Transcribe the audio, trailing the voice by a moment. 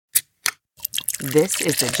This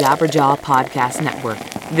is the Jabberjaw Podcast Network.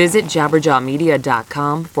 Visit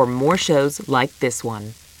jabberjawmedia.com for more shows like this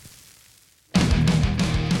one.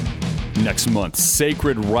 Next month,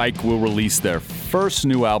 Sacred Reich will release their first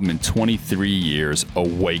new album in 23 years,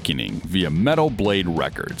 Awakening, via Metal Blade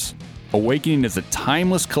Records. Awakening is a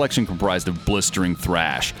timeless collection comprised of blistering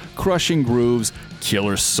thrash, crushing grooves,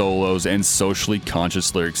 killer solos, and socially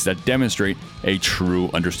conscious lyrics that demonstrate a true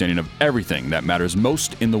understanding of everything that matters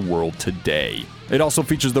most in the world today. It also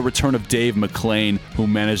features the return of Dave McClain, who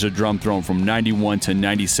managed the drum throne from 91 to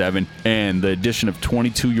 97, and the addition of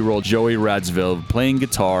 22-year-old Joey Radziwill playing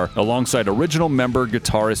guitar alongside original member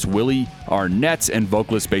guitarist Willie Arnett and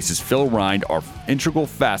vocalist bassist Phil Rind are integral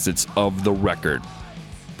facets of the record.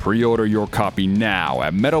 Pre-order your copy now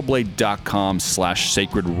at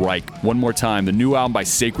metalblade.com/Sacred Reich. One more time, the new album by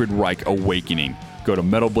Sacred Reich, Awakening. Go to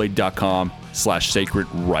metalblade.com/Sacred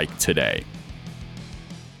Reich today.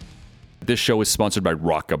 This show is sponsored by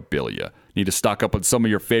Rockabilia. Need to stock up on some of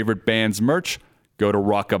your favorite bands' merch? Go to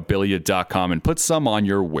rockabilia.com and put some on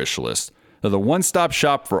your wish list. They're the one-stop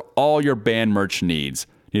shop for all your band merch needs.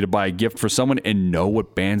 Need to buy a gift for someone and know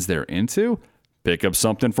what bands they're into? Pick up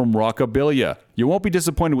something from Rockabilia. You won't be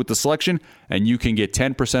disappointed with the selection, and you can get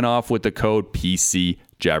 10% off with the code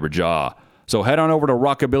PCJabberjaw. So head on over to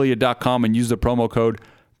rockabilia.com and use the promo code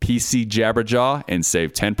PCJabberjaw and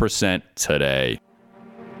save 10% today.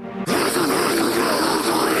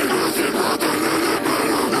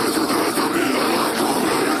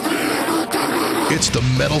 It's the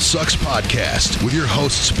Metal Sucks Podcast with your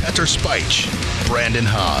hosts Petter Speich, Brandon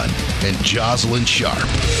Hahn, and Jocelyn Sharp.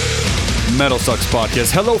 Metal Sucks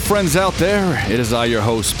Podcast. Hello, friends out there. It is I, your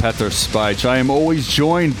host, Petter Speich. I am always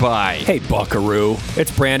joined by... Hey, buckaroo.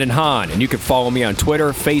 It's Brandon Hahn, and you can follow me on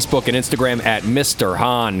Twitter, Facebook, and Instagram at Mr.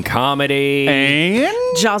 Hahn Comedy. And...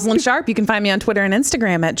 Jocelyn Sharp. You can find me on Twitter and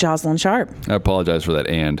Instagram at Jocelyn Sharp. I apologize for that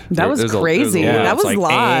and. That was crazy. That was a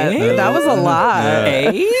lot. That was a lot.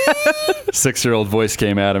 6-year-old voice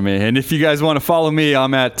came out of me. And if you guys want to follow me,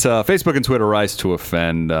 I'm at Facebook and Twitter, Rise to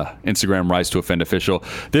Offend, Instagram, Rise to Offend Official.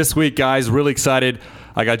 This week, guys, really excited.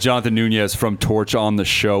 I got Jonathan Nuñez from Torche on the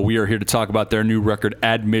show. We are here to talk about their new record,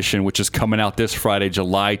 Admission, which is coming out this Friday,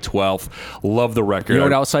 July 12th. Love the record. You know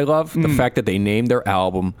what else I love? The fact that they named their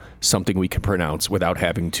album something we can pronounce without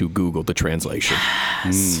having to Google the translation.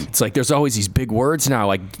 Yes. It's like there's always these big words now.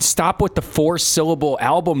 Like, stop with the 4-syllable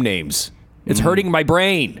album names. It's hurting my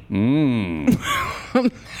brain.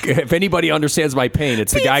 If anybythody understands my pain,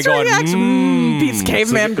 it's the guy going, Pete's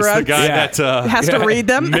caveman grunt. It's the guy that has to read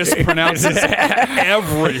them. Mispronounces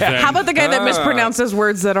everything. How about the guy that mispronounces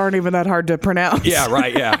words that aren't even that hard to pronounce? Yeah,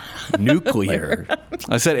 right, yeah. Nuclear.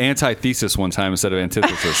 I said antithesis one time instead of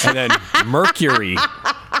antithesis. And then Mercury.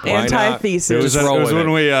 Antithesis. It was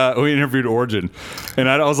when we interviewed Origin. And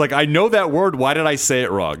I was like, I know that word. Why did I say it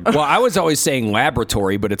wrong? Well, I was always saying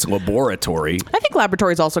laboratory, but it's laboratory. I think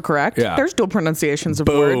laboratory is also correct. Yeah. There's dual pronunciations of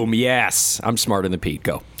words. Boom, yes. I'm smarter than Pete.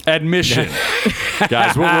 Go. Admission.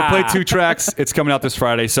 Guys, we'll play 2 tracks. It's coming out this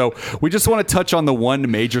Friday. So we just want to touch on the one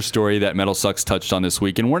major story that Metal Sucks touched on this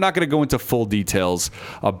week. And we're not going to go into full details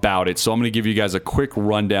about it. So I'm going to give you guys a quick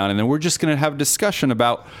rundown. And then we're just going to have a discussion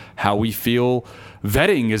about how we feel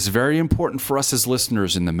vetting is very important for us as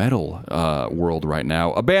listeners in the metal world right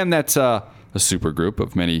now. A band that's a supergroup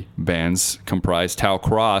of many bands comprised, Tau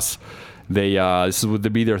Cross. This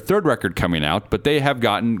would be their 3rd record coming out, but they have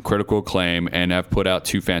gotten critical acclaim and have put out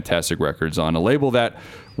 2 fantastic records on a label that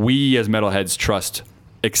we as metalheads trust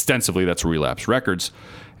extensively. That's Relapse Records.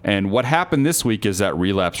 And what happened this week is that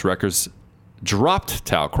Relapse Records dropped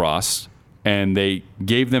Tau Cross, and they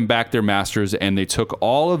gave them back their masters, and they took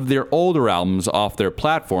all of their older albums off their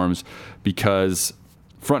platforms because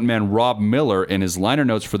frontman Rob Miller, in his liner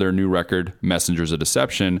notes for their new record, Messengers of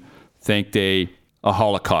Deception, thanked a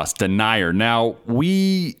Holocaust denier. Now,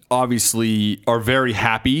 we obviously are very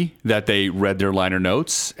happy that they read their liner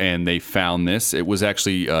notes and they found this. It was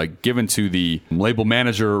actually given to the label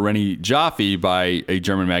manager, Rennie Jaffe, by a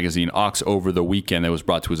German magazine, Ox, over the weekend that was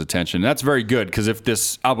brought to his attention. That's very good, because if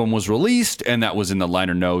this album was released and that was in the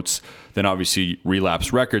liner notes, then obviously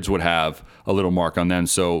Relapse Records would have a little mark on them.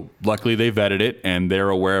 So luckily they vetted it and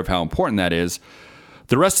they're aware of how important that is.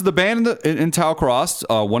 The rest of the band in Tau Cross,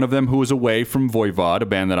 one of them who was away from Voivod, a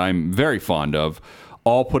band that I'm very fond of,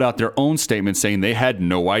 all put out their own statement saying they had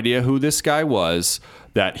no idea who this guy was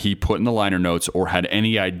that he put in the liner notes or had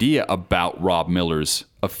any idea about Rob Miller's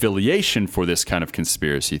affiliation for this kind of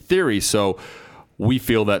conspiracy theory. So we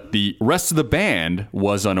feel that the rest of the band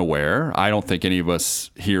was unaware. I don't think any of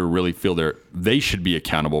us here really feel they should be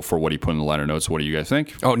accountable for what he put in the liner notes. What do you guys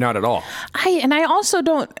think? Oh, not at all. I also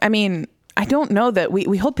don't, I don't know that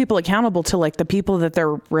we hold people accountable to like the people that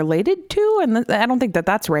they're related to. And I don't think that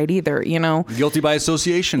that's right either, you know? Guilty by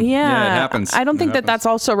association. Yeah, it happens. I don't think that that's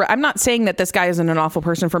also right. I'm not saying that this guy isn't an awful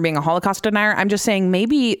person for being a Holocaust denier. I'm just saying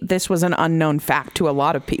maybe this was an unknown fact to a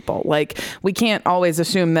lot of people. Like, we can't always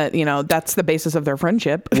assume that, you know, that's the basis of their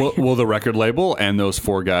friendship. Well, the record label and those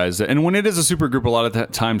 4 guys, and when it is a super group, a lot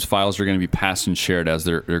of times files are going to be passed and shared as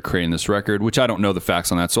they're creating this record, which I don't know the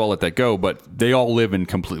facts on that, so I'll let that go, but they all live in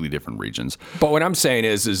completely different regions. But what I'm saying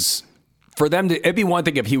is for them to, it'd be one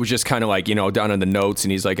thing if he was just kind of like, you know, down in the notes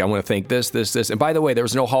and he's like, I want to think this. And by the way, there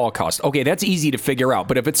was no Holocaust. Okay, that's easy to figure out.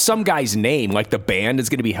 But if it's some guy's name, like the band is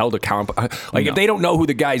going to be held accountable. Like if they don't know who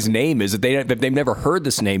the guy's name is, if they've never heard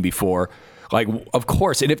this name before, like, of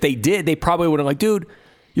course. And if they did, they probably would have like, dude,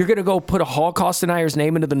 you're going to go put a Holocaust denier's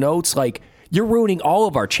name into the notes? Like, you're ruining all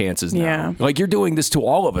of our chances now. Yeah. Like, you're doing this to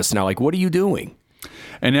all of us now. Like, what are you doing?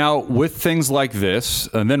 And now with things like this,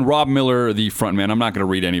 and then Rob Miller, the frontman, I'm not going to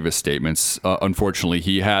read any of his statements. Unfortunately,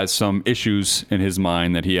 he has some issues in his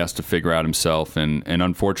mind that he has to figure out himself. And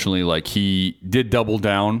unfortunately, like, he did double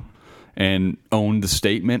down and own the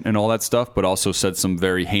statement and all that stuff, but also said some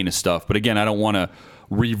very heinous stuff. But again, I don't want to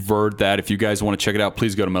revert that. If you guys want to check it out,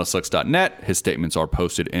 please go to metalsucks.net. His statements are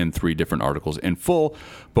posted in 3 different articles in full.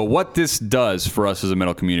 But what this does for us as a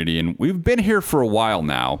metal community, and we've been here for a while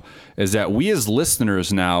now, is that we as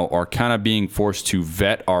listeners now are kind of being forced to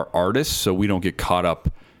vet our artists so we don't get caught up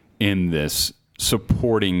in this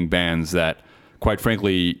supporting bands that, quite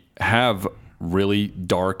frankly, have really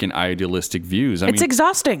dark and idealistic views. It's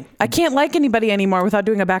exhausting. I can't like anybody anymore without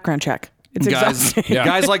doing a background check. It's exhausting.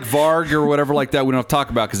 Guys like Varg or whatever like that, we don't have to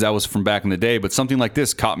talk about because that was from back in the day. But something like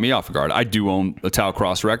this caught me off guard. I do own a Tau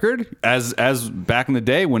Cross record, as back in the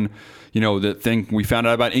day when, you know, the thing we found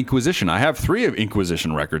out about Inquisition. I have 3 of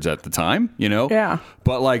Inquisition records at the time, you know? Yeah.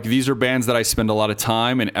 But like, these are bands that I spend a lot of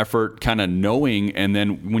time and effort kind of knowing. And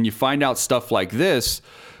then when you find out stuff like this,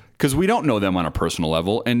 because we don't know them on a personal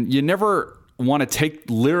level, and you never want to take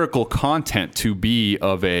lyrical content to be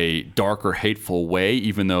of a dark or hateful way,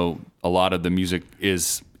 even though a lot of the music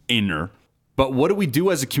is inner. But what do we do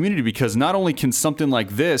as a community? Because not only can something like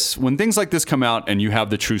this, when things like this come out and you have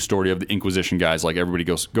the true story of the Inquisition guys, like everybody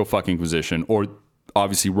goes, go fuck Inquisition, or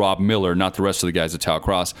obviously Rob Miller, not the rest of the guys at Tau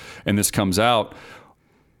Cross, and this comes out,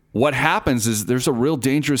 what happens is there's a real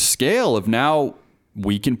dangerous scale of now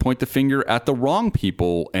we can point the finger at the wrong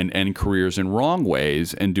people and end careers in wrong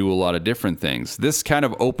ways and do a lot of different things. This kind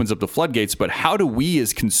of opens up the floodgates, but how do we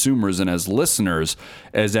as consumers and as listeners,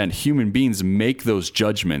 as human beings, make those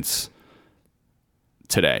judgments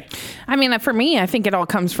today? I mean, for me, I think it all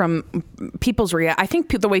comes from people's I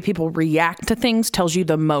think the way people react to things tells you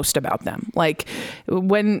the most about them. Like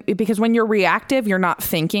because when you're reactive, you're not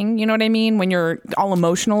thinking, you know what I mean? When you're all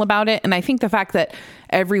emotional about it. And I think the fact that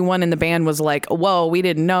everyone in the band was like, whoa, we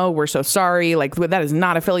didn't know, we're so sorry, like that is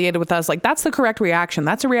not affiliated with us, like that's the correct reaction.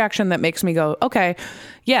 That's a reaction that makes me go, okay,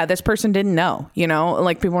 yeah, this person didn't know, you know,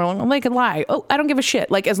 like people are like, they could lie. Oh, I don't give a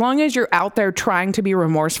shit. Like, as long as you're out there trying to be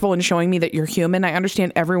remorseful and showing me that you're human, I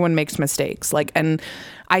understand everyone makes mistakes. Like, and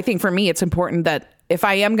I think for me, it's important that if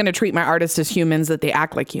I am going to treat my artists as humans, that they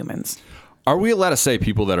act like humans. Are we allowed to say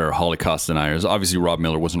people that are Holocaust deniers? Obviously, Rob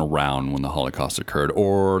Miller wasn't around when the Holocaust occurred.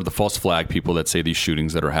 Or the false flag people that say these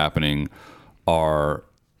shootings that are happening are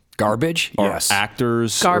garbage? Or yes.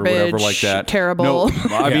 Actors garbage, or whatever like that. Terrible. No,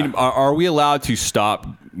 I mean, are we allowed to stop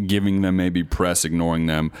giving them maybe press, ignoring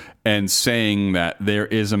them, and saying that there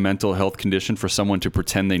is a mental health condition for someone to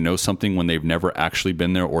pretend they know something when they've never actually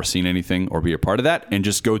been there or seen anything or be a part of that, and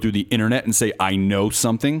just go through the internet and say, I know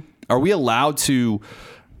something? Are we allowed to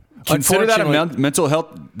consider that a mental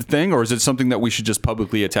health thing, or is it something that we should just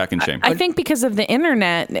publicly attack and shame? I think because of the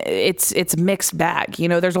internet, it's mixed bag. You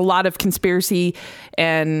know, there's a lot of conspiracy,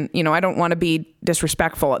 and, you know, I don't want to be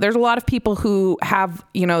disrespectful. There's a lot of people who have,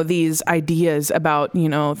 you know, these ideas about, you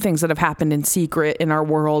know, things that have happened in secret in our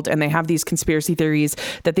world, and they have these conspiracy theories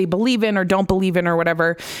that they believe in or don't believe in or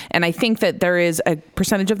whatever. And I think that there is a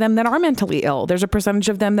percentage of them that are mentally ill. There's a percentage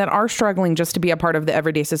of them that are struggling just to be a part of the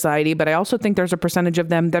everyday society. But I also think there's a percentage of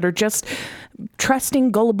them that are just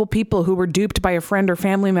trusting, gullible people who were duped by a friend or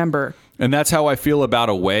family member. And that's how I feel about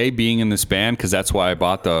Away being in this band, because that's why I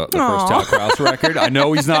bought the first Tau Cross record. I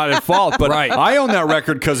know he's not at fault, but right. I own that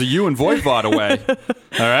record because of you and Voivod Away. All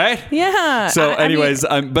right? Yeah. So anyways,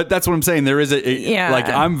 but that's what I'm saying. There is like,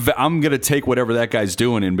 I'm going to take whatever that guy's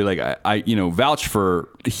doing and be like, I you know, vouch for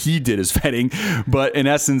he did his vetting. But in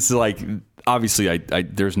essence, like, obviously, I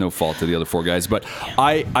there's no fault to the other 4 guys, but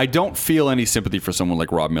I don't feel any sympathy for someone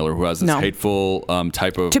like Rob Miller who has this hateful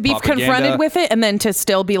type of to be propaganda. Confronted with it and then to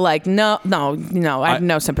still be like, no, I have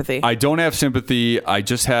no sympathy. I don't have sympathy. I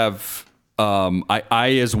just have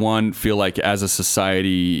I as one feel like as a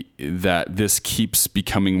society that this keeps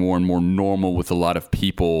becoming more and more normal with a lot of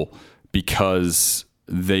people because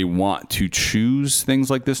they want to choose things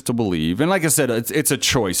like this to believe. And like I said, it's a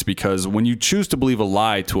choice, because when you choose to believe a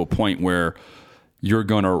lie to a point where you're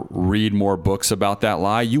going to read more books about that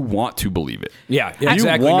lie, you want to believe it. Yeah,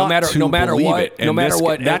 exactly. No matter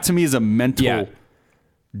what, that to me is a mental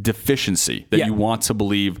deficiency, that you want to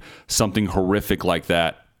believe something horrific like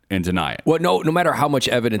that and deny it. Well, no matter how much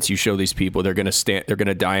evidence you show these people, they're going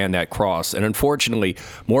to die on that cross. And unfortunately,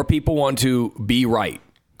 more people want to be right.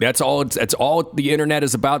 That's all the internet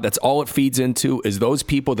is about. That's all it feeds into, is those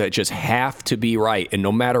people that just have to be right. And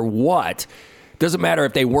no matter what, doesn't matter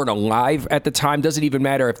if they weren't alive at the time, doesn't even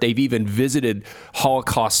matter if they've even visited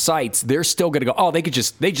Holocaust sites, they're still going to go, oh, they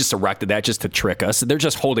just erected that just to trick us. They're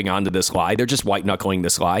just holding on to this lie. They're just white knuckling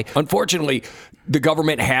this lie. Unfortunately, the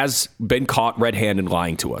government has been caught red-handed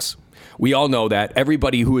lying to us. We all know that.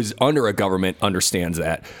 Everybody who is under a government understands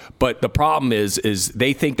that. But the problem is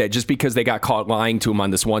they think that just because they got caught lying to them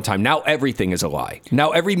on this one time, now everything is a lie.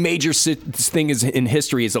 Now every major thing in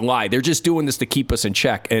history is a lie. They're just doing this to keep us in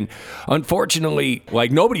check. And unfortunately,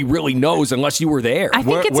 like, nobody really knows unless you were there. I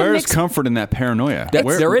think where is comfort in that paranoia?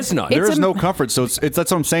 There is none. There is no comfort. So it's that's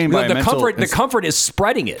what I'm saying. The comfort is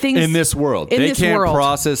spreading it. In this world. They can't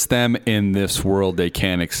process them in this world. They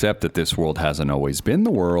can't accept that this world hasn't always been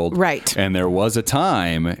the world. Right. And there was a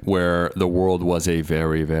time where the world was a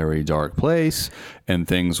very, very dark place and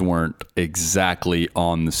things weren't exactly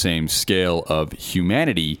on the same scale of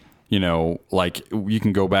humanity. You know, like, you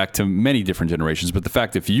can go back to many different generations, but the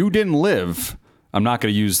fact, if you didn't live, I'm not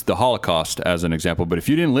going to use the Holocaust as an example, but if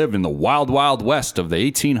you didn't live in the wild, wild west of the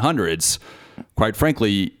 1800s, quite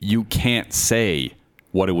frankly, you can't say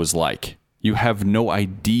what it was like. You have no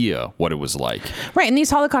idea what it was like. Right. And these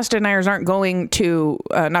Holocaust deniers aren't going to,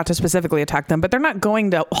 not to specifically attack them, but they're not going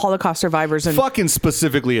to Holocaust survivors and fucking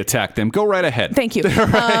specifically attack them. Go right ahead. Thank you.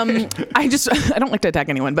 I don't like to attack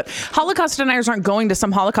anyone, but Holocaust deniers aren't going to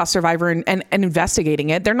some Holocaust survivor and investigating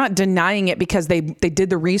it. They're not denying it because they did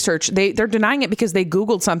the research. They're denying it because they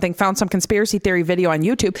Googled something, found some conspiracy theory video on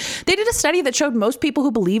YouTube. They did a study that showed most people who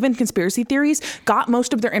believe in conspiracy theories got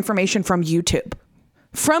most of their information from YouTube.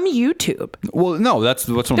 From YouTube. Well, no, that's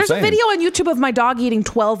what I'm saying. There's a video on YouTube of my dog eating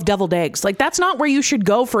 12 deviled eggs. Like, that's not where you should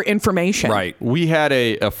go for information. Right. We had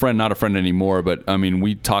a friend, not a friend anymore, but I mean,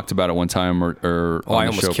 we talked about it one time or I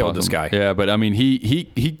almost killed this guy. Yeah, but I mean,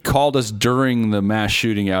 he called us during the mass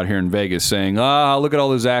shooting out here in Vegas saying, look at all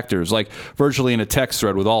those actors, like virtually in a text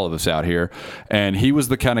thread with all of us out here. And he was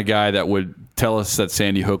the kind of guy that would tell us that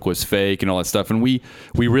Sandy Hook was fake and all that stuff. And we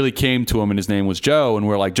really came to him, and his name was Joe. And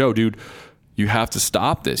we're like, Joe, dude, you have to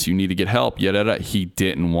stop this. You need to get help. He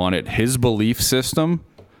didn't want it. His belief system,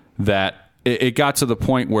 that it got to the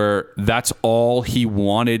point where that's all he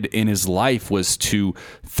wanted in his life, was to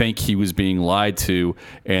think he was being lied to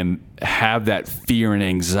and have that fear and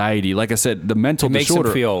anxiety. Like I said, the mental disorder makes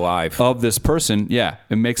him feel alive. Of this person,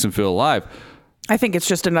 it makes him feel alive. I think it's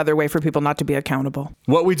just another way for people not to be accountable.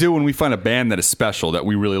 What we do when we find a band that is special, that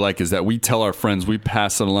we really like, is that we tell our friends, we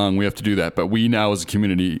pass it along, we have to do that. But we now, as a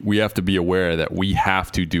community, we have to be aware that we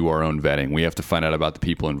have to do our own vetting. We have to find out about the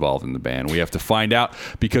people involved in the band. We have to find out,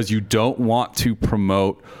 because you don't want to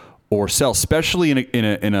promote or sell, especially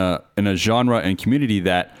in a genre and community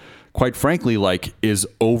that, quite frankly, like, is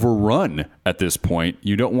overrun at this point.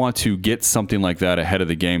 You don't want to get something like that ahead of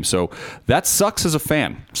the game. So that sucks as a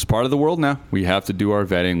fan. It's part of the world now. We have to do our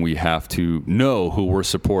vetting. We have to know who we're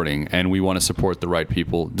supporting, and we want to support the right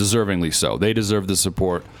people, deservingly so. They deserve the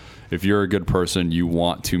support. If you're a good person, you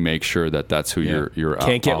want to make sure that that's who you're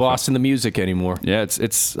can't get lost in the music anymore. Yeah,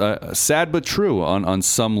 it's sad but true on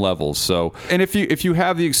some levels. So, and if you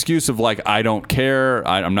have the excuse of, like, I don't care,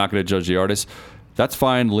 I'm not going to judge the artist, that's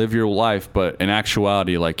fine, live your life. But in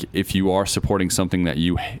actuality, like, if you are supporting something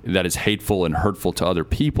that is hateful and hurtful to other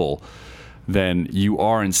people, then you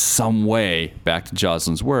are in some way, back to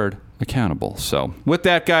Jocelyn's word, accountable. So with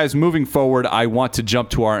that, guys, moving forward, I want to jump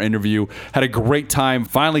to our interview. Had a great time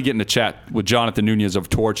finally getting to chat with Jonathan Nuñez of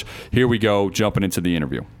Torche. Here we go, jumping into the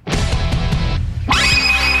interview.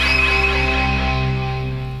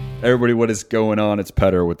 Everybody, what is going on? It's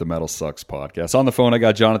Petter with the Metal Sucks podcast. On the phone, I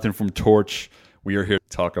got Jonathan from Torche. We are here to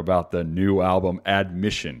talk about the new album,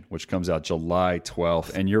 Admission, which comes out July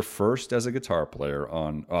 12th, and you're first as a guitar player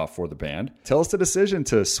on for the band. Tell us the decision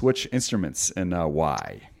to switch instruments and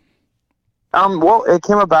why. Well, it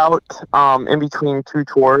came about in between two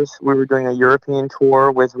tours. We were doing a European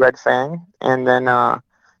tour with Red Fang, and then I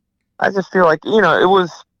just feel like,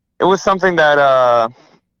 it was something that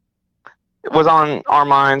was on our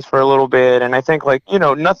minds for a little bit. And I think, like,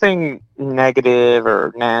 nothing negative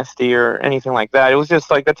or nasty or anything like that. It was just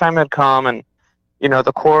like the time had come, and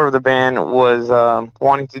the core of the band was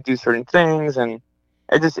wanting to do certain things, and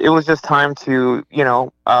it was just time to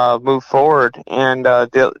move forward. And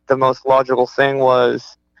the most logical thing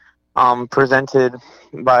was presented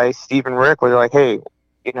by Steve and Rick, where they're like, hey,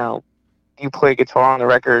 you play guitar on the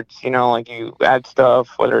records, like you add stuff,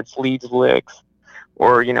 whether it's leads, licks,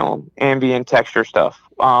 or ambient texture stuff.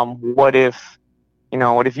 What if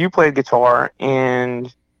you played guitar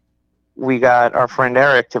and we got our friend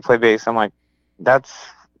Eric to play bass? I'm like, that's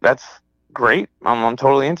great. I'm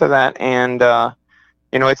totally into that. And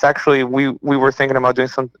it's actually, we were thinking about doing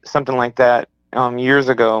something like that years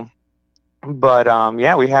ago. But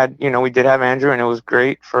yeah, we did have Andrew, and it was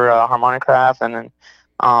great for Harmonic Craft, and then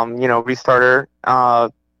Restarter.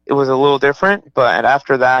 It was a little different, but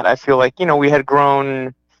after that, I feel like we had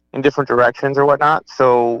grown in different directions or whatnot,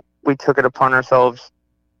 so we took it upon ourselves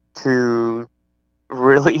to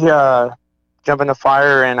really jump in the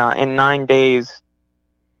fire, and in 9 days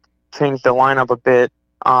change the lineup a bit.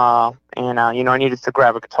 And I needed to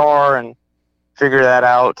grab a guitar and figure that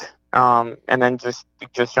out. And then just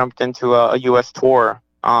jumped into a U.S. tour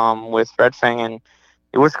with Red Fang, and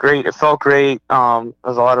it was great. It felt great. There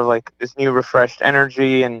was a lot of like this new refreshed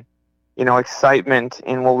energy and excitement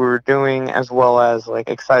in what we were doing, as well as like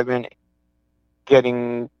excitement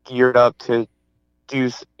getting geared up to do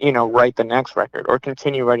write the next record, or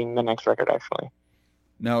continue writing the next record, actually.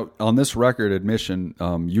 Now, on this record, Admission,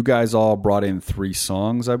 you guys all brought in 3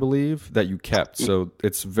 songs, I believe, that you kept. So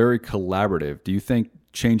it's very collaborative. Do you think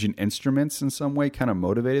changing instruments in some way kind of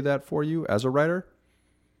motivated that for you as a writer?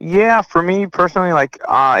 Yeah, for me personally, like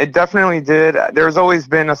it definitely did. There's always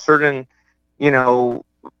been a certain, vibe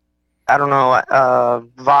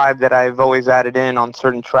that I've always added in on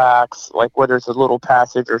certain tracks, like whether it's a little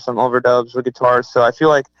passage or some overdubs with guitars. So I feel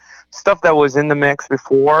like stuff that was in the mix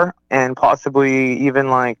before, and possibly even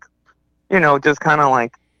like, just kind of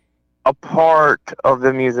like a part of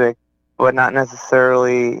the music, but not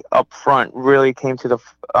necessarily up front, really came to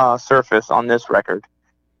the surface on this record.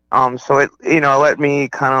 So it, let me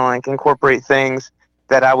kind of like incorporate things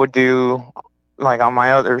that I would do like on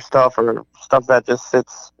my other stuff, or stuff that just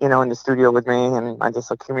sits, in the studio with me, and I just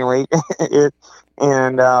accumulate it.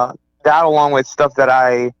 And that, along with stuff that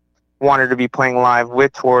I wanted to be playing live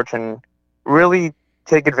with Torche, and really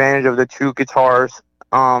take advantage of the 2 guitars,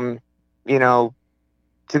 2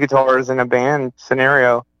 guitars in a band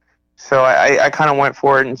scenario. So I kind of went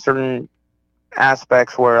for it in certain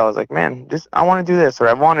aspects where I was like, man, I want to do this, or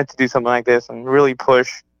I wanted to do something like this, and really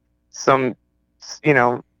push some,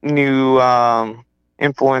 new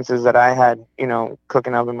influences that I had,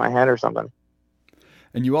 cooking up in my head or something.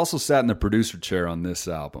 And you also sat in the producer chair on this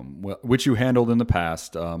album, which you handled in the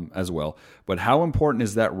past as well. But how important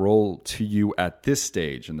is that role to you at this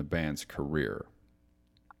stage in the band's career?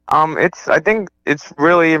 I think it's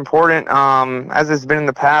really important, as it's been in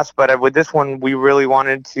the past, but with this one, we really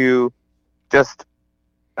wanted to just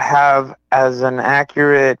have as an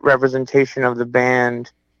accurate representation of the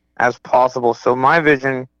band as possible. So my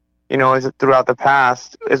vision, is throughout the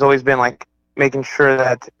past, has always been like making sure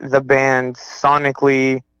that the band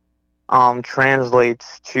sonically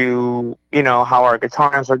translates to, how our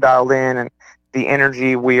guitars are dialed in, and the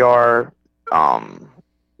energy we are,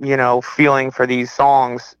 feeling for these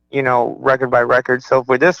songs, record by record. So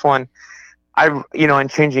for this one, and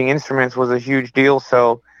changing instruments was a huge deal.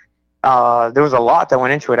 So there was a lot that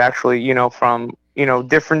went into it, actually, from,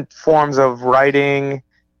 different forms of writing.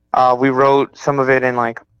 We wrote some of it in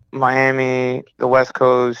like Miami, the West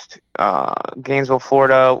Coast, Gainesville,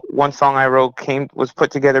 Florida. One song I wrote was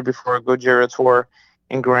put together before a Gojira tour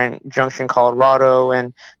in Grand Junction, Colorado.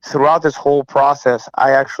 And throughout this whole process,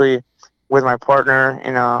 I actually, with my partner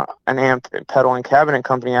in an amp, pedal, and cabinet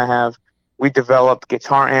company I have, we developed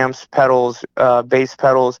guitar amps, pedals, bass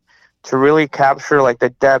pedals, to really capture like the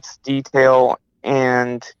depth, detail,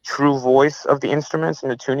 and true voice of the instruments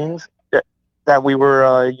and the tunings that we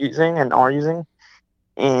were using and are using.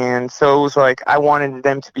 And so it was like I wanted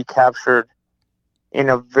them to be captured in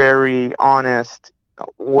a very honest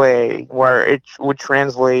way, where it would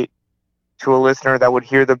translate to a listener that would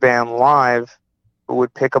hear the band live, who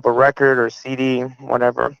would pick up a record or CD,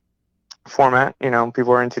 whatever format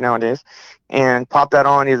people are into nowadays, and pop that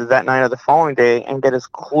on either that night or the following day, and get as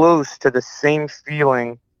close to the same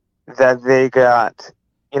feeling that they got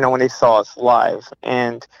when they saw us live.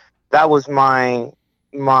 And that was my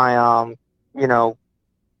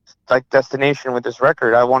like destination with this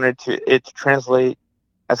record. I wanted it to translate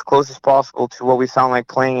as close as possible to what we sound like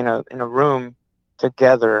playing in a room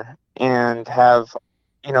together. and have,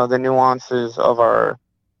 the nuances of our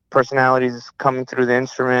personalities coming through the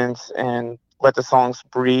instruments and let the songs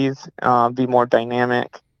breathe, be more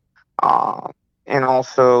dynamic, and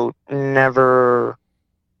also never,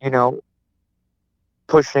 you know,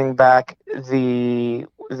 pushing back the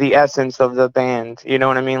essence of the band. You know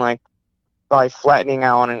what I mean? Like by flattening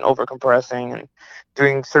out and over compressing and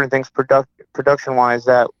doing certain things production wise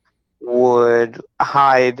that would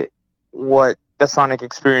hide what the sonic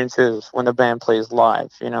experience is when the band plays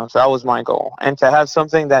live. So that was my goal, and to have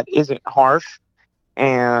something that isn't harsh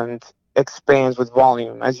and expands with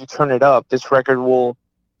volume. As you turn it up, this record will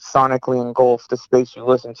sonically engulf the space you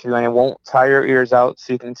listen to, and it won't tire your ears out,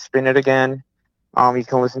 so you can spin it again. You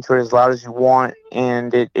can listen to it as loud as you want,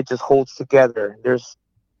 and it just holds together. There's,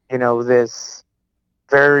 this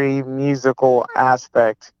very musical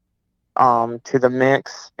aspect to the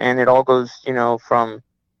mix, and it all goes, from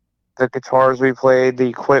the guitars we played, the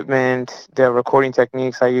equipment, the recording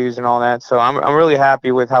techniques I use, and all that. So I'm really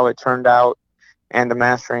happy with how it turned out, and the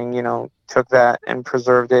mastering, took that and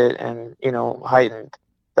preserved it, and heightened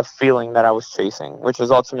the feeling that I was chasing, which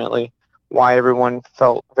is ultimately why everyone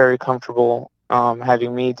felt very comfortable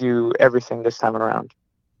having me do everything this time around.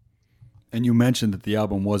 And you mentioned that the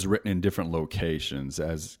album was written in different locations,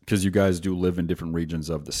 because you guys do live in different regions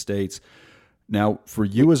of the States. Now, for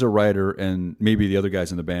you as a writer, and maybe the other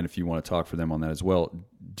guys in the band, if you want to talk for them on that as well,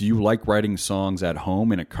 do you like writing songs at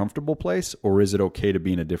home in a comfortable place, or is it okay to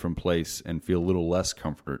be in a different place and feel a little less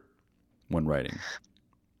comfort when writing?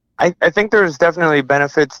 I think there's definitely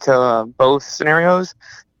benefits to both scenarios.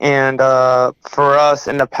 And for us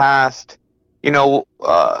in the past,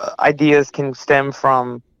 ideas can stem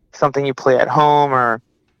from something you play at home, or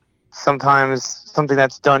sometimes something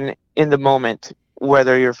that's done in the moment,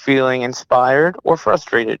 whether you're feeling inspired or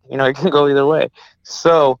frustrated. It can go either way.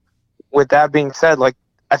 So with that being said, like,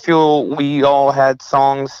 I feel we all had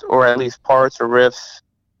songs, or at least parts or riffs,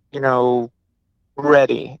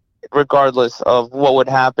 ready, regardless of what would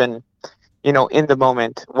happen, in the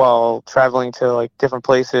moment while traveling to like different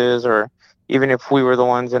places, or even if we were the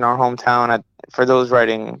ones in our hometown for those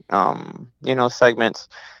writing, segments.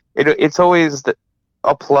 It's always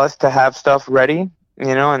a plus to have stuff ready,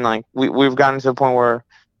 and like we've gotten to the point where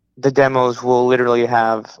the demos will literally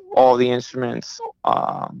have all the instruments,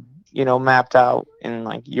 mapped out, and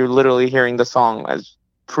like you're literally hearing the song as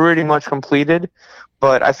pretty much completed.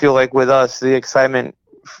 But I feel like with us, the excitement,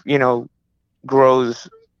 grows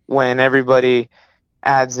when everybody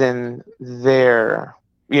adds in their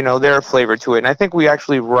flavor to it. And I think we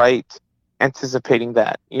actually write anticipating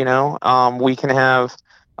that, we can have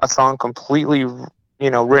a song completely, written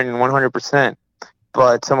 100%,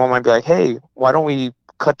 but someone might be like, hey, why don't we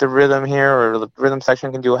cut the rhythm here, or the rhythm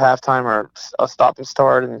section can do a halftime or a stop and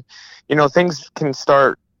start. And, things can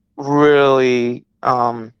start really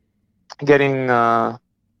getting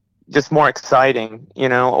just more exciting,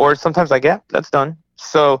 or sometimes like, yeah, that's done.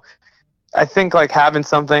 So I think like having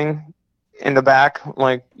something in the back,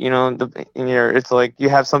 like, it's like you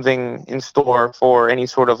have something in store for any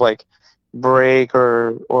sort of like break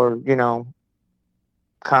or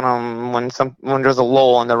kind of when there's a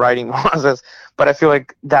lull in the writing process. But I feel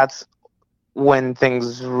like that's when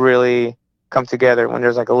things really come together, when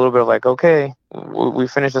there's like a little bit of like, okay, we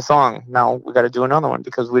finished a song, now we got to do another one,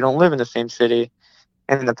 because we don't live in the same city.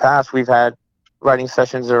 And in the past, we've had writing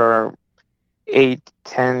sessions that are 8,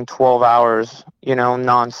 10, 12 hours,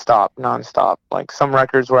 nonstop. Like some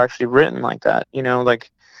records were actually written like that,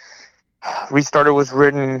 like Restarted was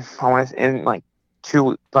written, I want to in like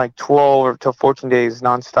 12 to 14 days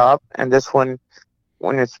nonstop. And this one,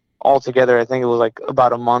 when it's all together, I think it was like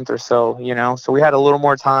about a month or so, so we had a little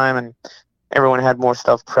more time, and everyone had more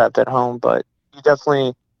stuff prepped at home. But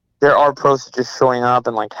there are pros to just showing up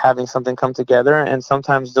and like having something come together. And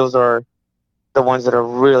sometimes those are the ones that are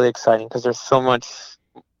really exciting, because there's so much,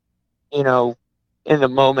 in the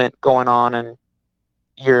moment going on, and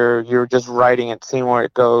you're just writing it, seeing where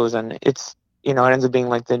it goes. And it's, it ends up being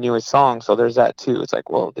like the newest song. So there's that too. It's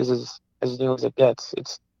like, well, this is as new as it gets.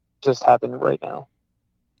 It's just happened right now.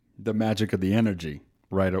 The magic of the energy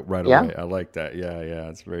right Yeah. away. I like that. Yeah,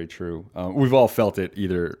 it's very true. We've all felt it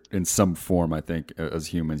either in some form, I think, as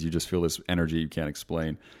humans. You just feel this energy you can't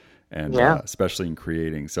explain, and especially in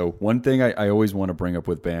creating. So one thing I always want to bring up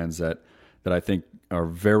with bands that I think are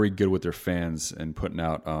very good with their fans and putting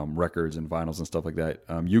out records and vinyls and stuff like that.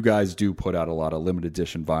 You guys do put out a lot of limited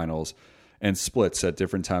edition vinyls and splits at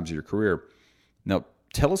different times of your career. Now,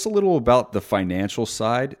 tell us a little about the financial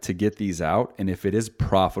side to get these out, and if it is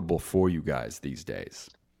profitable for you guys these days.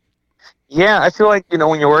 Yeah, I feel like,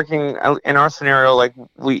 when you're working in our scenario, like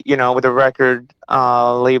we, with a record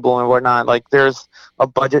label and whatnot, like there's a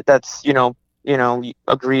budget that's,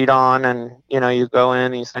 agreed on, and, you go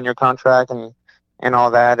in and you sign your contract and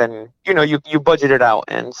all that, and, you budget it out.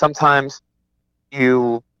 And sometimes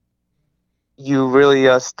you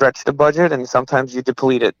really stretch the budget, and sometimes you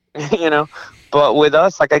deplete it, you know. But with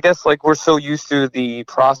us, like, I guess, like, we're so used to the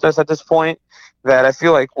process at this point that I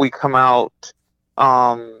feel like we come out,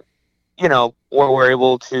 or we're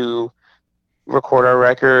able to record our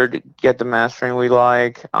record, get the mastering we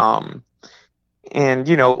like, and,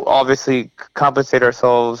 obviously compensate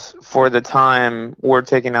ourselves for the time we're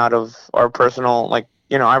taking out of our personal, like,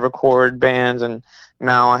 I record bands, and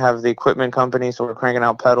now I have the equipment company, so we're cranking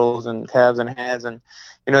out pedals and cabs and heads, and,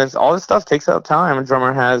 all this stuff takes up time. A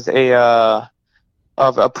drummer has a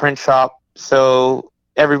print shop, so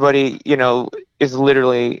everybody, is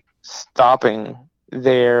literally stopping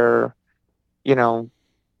their,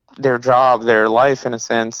 their job, their life, in a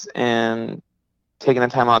sense, and taking the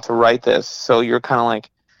time out to write this. So you're kind of like,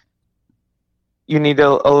 you need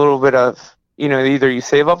a little bit of, either you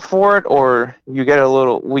save up for it, or you get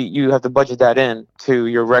you have to budget that in to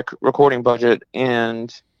your recording budget,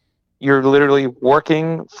 and you're literally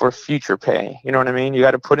working for future pay. You know what I mean? You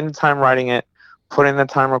got to put in the time writing it, put in the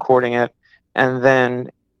time recording it, and then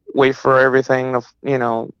wait for everything of,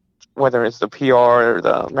 whether it's the PR or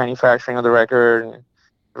the manufacturing of the record and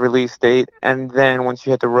release date. And then once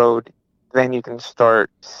you hit the road, then you can start,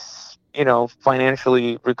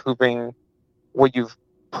 financially recouping what you've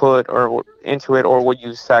put or into it, or what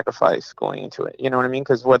you sacrifice going into it. You know what I mean?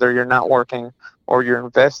 Because whether you're not working or you're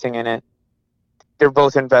investing in it, they're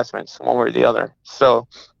both investments, one way or the other. So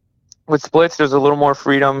with splits, there's a little more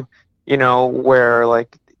freedom, where,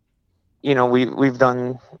 like, we've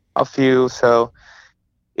done a few, so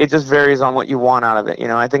it just varies on what you want out of it.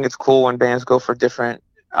 I think it's cool when bands go for different,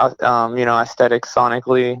 aesthetics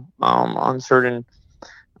sonically, on certain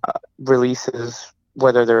releases,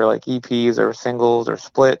 whether they're like EPs or singles or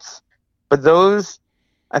splits. But those,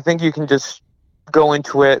 I think you can just go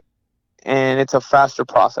into it, and it's a faster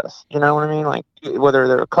process. You know what I mean? Like, whether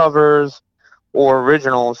they're covers or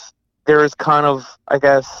originals, there is kind of, I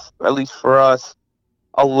guess, at least for us,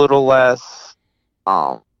 a little less,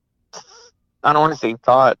 I don't want to say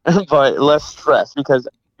thought, but less stress, because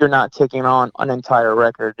you're not taking on an entire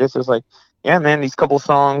record. This is like, yeah, man, these couple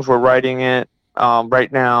songs, we're writing it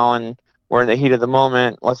right now, and we're in the heat of the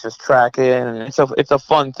moment. Let's just track it, and it's a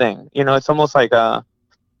fun thing. It's almost like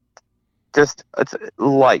it's a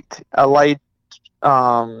light,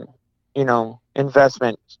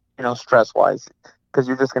 investment, stress wise, because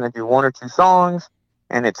you're just gonna do one or two songs,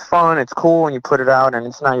 and it's fun, it's cool, and you put it out, and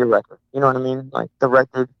it's not your record. You know what I mean? Like, the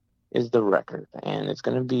record is the record, and it's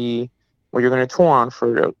gonna be what you're gonna tour on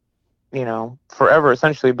for, forever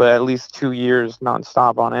essentially, but at least 2 years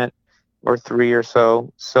nonstop on it, or 3 or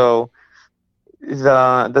so. So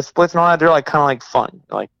the splits and all that, they're like kind of like fun.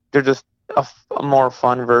 Like, they're just a more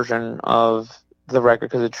fun version of the record,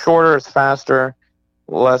 because it's shorter, it's faster,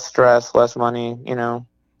 less stress, less money,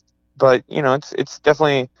 But it's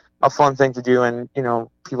definitely a fun thing to do, and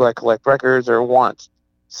people that collect records or want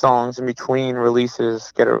songs in between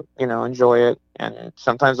releases enjoy it. And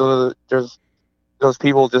sometimes there's those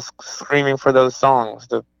people just screaming for those songs,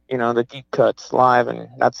 the deep cuts live, and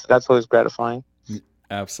that's always gratifying.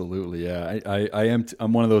 Absolutely, yeah.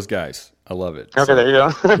 I'm one of those guys. I love it. Okay, so, there you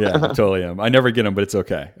go. Yeah, I totally am. I never get them, but it's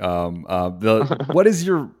okay. What is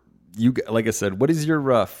like I said, what is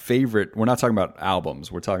your favorite? We're not talking about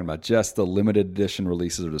albums. We're talking about just the limited edition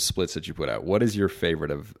releases or the splits that you put out. What is your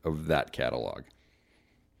favorite of that catalog?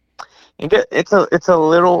 It's a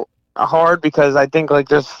little hard, because I think, like,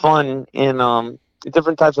 there's fun in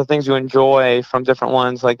different types of things you enjoy from different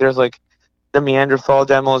ones. Like, there's like the Neanderthal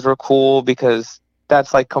demos were cool, because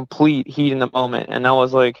that's like complete heat in the moment, and that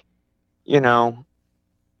was like,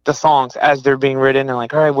 the songs as they're being written, and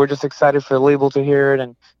like, all right, we're just excited for the label to hear it,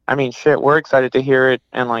 and I mean, shit, we're excited to hear it,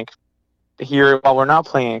 and like to hear it while we're not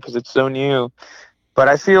playing it, because it's so new. But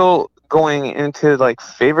I feel going into like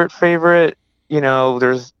favorite,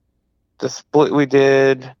 there's the split we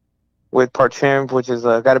did with Parchimp, which is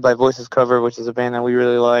a Guided by Voices cover, which is a band that we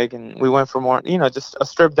really like, and we went for more, just a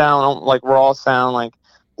stripped down, like, raw sound, like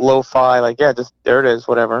lo-fi, like, yeah, just there it is,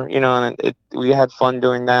 whatever, and we had fun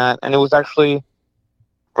doing that, and it was actually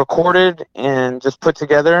recorded and just put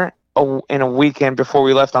together in a weekend before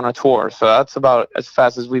we left on a tour. So that's about as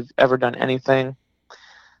fast as we've ever done anything.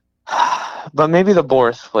 But maybe the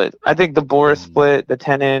Boris split. I think the Boris split, the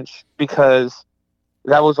 10-inch, because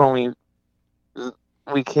that was when we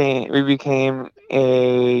became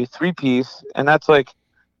a 3-piece, and that's like,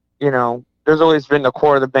 there's always been the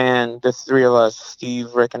core of the band, just three of us,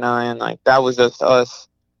 Steve, Rick, and I, and like that was just us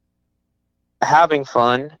having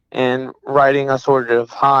fun and riding a sort of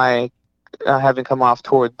high, having come off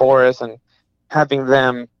tour with Boris and having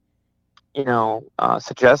them,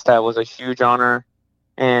 suggest that was a huge honor.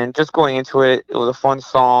 And just going into it, it was a fun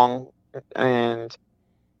song, and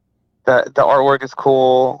the artwork is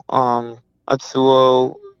cool.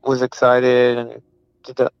 Atsuo was excited, and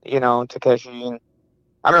Takeshi, and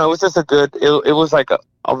I don't know. It was just it was like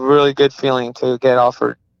a really good feeling to get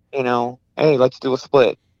offered. Hey, let's do a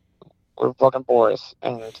split. We're fucking Boris,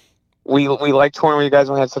 and we liked touring with you guys,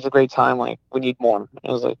 and we had such a great time. Like, we need more.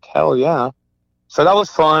 It was like, hell yeah. So that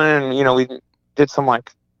was fun, and we did some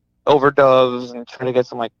like overdubs and trying to get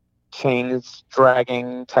some like chains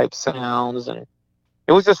dragging type sounds, and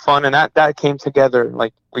it was just fun. And that came together.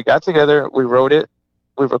 Like, we got together, we wrote it,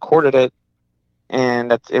 we recorded it,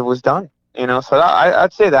 and it was done. So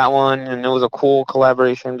I'd say that one, and it was a cool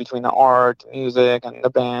collaboration between the art, music, and the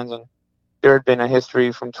bands, and there had been a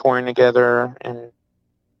history from touring together, and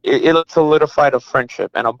it solidified a friendship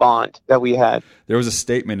and a bond that we had. There was a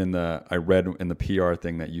statement I read in the PR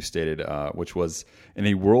thing that you stated, which was, in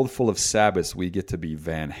a world full of Sabbaths, we get to be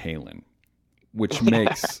Van Halen, which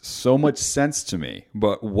makes so much sense to me.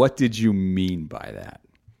 But what did you mean by that?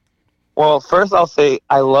 Well, first I'll say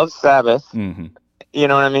I love Sabbath. Mm-hmm. You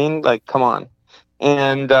know what I mean? Like, come on.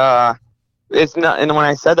 And it's not. And when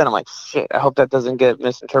I said that, I'm like, shit, I hope that doesn't get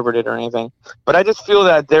misinterpreted or anything. But I just feel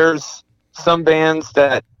that there's some bands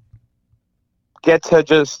that get to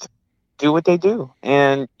just do what they do,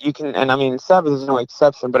 and you can. And I mean, Sabbath is no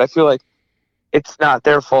exception. But I feel like it's not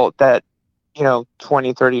their fault that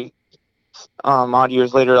 20, 30 odd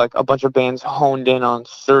years later, like a bunch of bands honed in on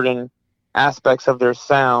certain aspects of their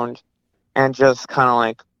sound and just kind of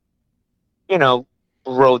like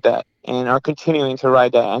rode that and are continuing to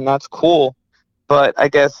ride that, and that's cool. But I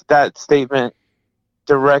guess that statement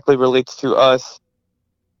directly relates to us,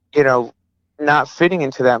 not fitting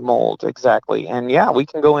into that mold exactly. And yeah, we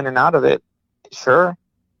can go in and out of it, sure.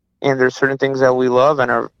 And there's certain things that we love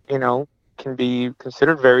and are, can be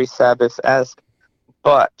considered very Sabbath-esque.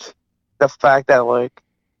 But the fact that, like,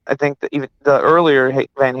 I think that even the earlier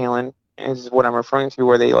Van Halen is what I'm referring to,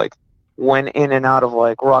 where they like went in and out of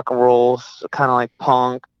like rock and roll, kind of like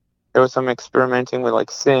punk. There was some experimenting with like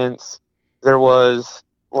synths. There was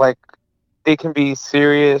like, they can be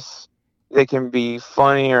serious, they can be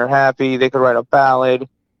funny or happy, they could write a ballad,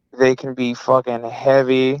 they can be fucking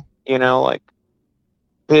heavy, like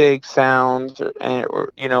big sounds,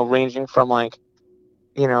 or ranging from like,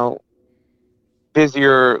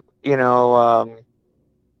 busier,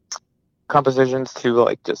 compositions to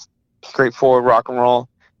like just straightforward rock and roll.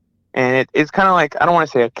 And it's kind of like, I don't want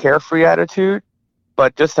to say a carefree attitude,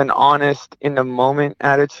 but just an honest, in the moment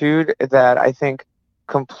attitude that I think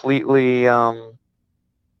completely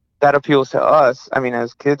that appeals to us. I mean,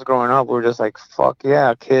 as kids growing up, we were just like, fuck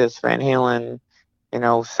yeah, Kiss, Van Halen,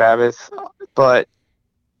 Sabbath. But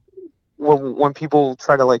when people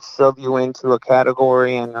try to like shove you into a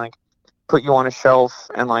category and like put you on a shelf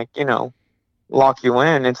and like lock you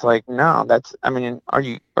in, it's like, no, that's, I mean, are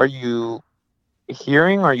you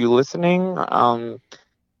hearing, are you listening?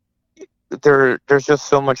 There's just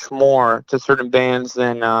so much more to certain bands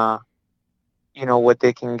than what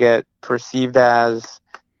they can get perceived as,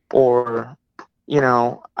 or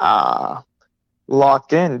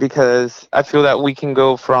locked in, because I feel that we can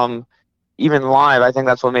go from, even live, I think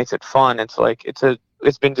that's what makes it fun. It's like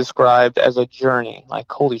it's been described as a journey. Like,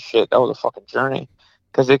 holy shit, that was a fucking journey,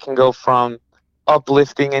 because it can go from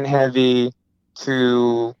uplifting and heavy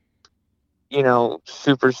to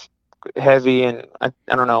super heavy and I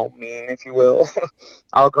don't know, mean, if you will,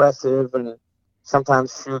 aggressive, and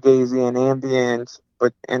sometimes shoegazy and ambient,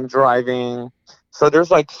 and driving. So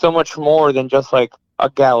there's like so much more than just like a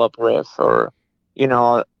gallop riff or kind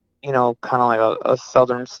of like a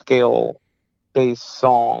southern scale based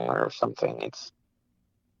song or something.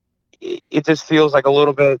 It just feels like a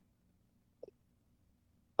little bit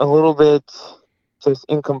just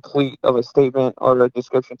incomplete of a statement or a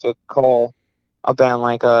description to call a band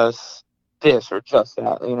like us this or just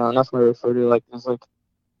that, and that's what I refer to, like, as like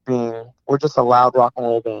being, we're just a loud rock and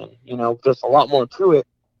roll band, there's a lot more to it.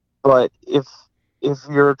 But if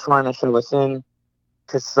you're trying to show us in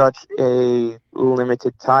to such a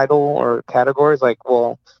limited title or categories, like,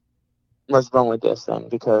 well, let's run with this then,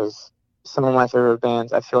 because some of my favorite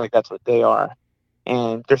bands, I feel like that's what they are.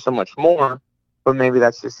 And there's so much more, but maybe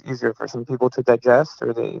that's just easier for some people to digest,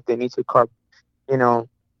 or they need to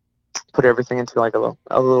put everything into like a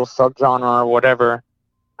little subgenre or whatever.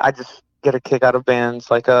 I just get a kick out of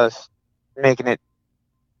bands like us making it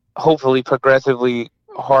hopefully progressively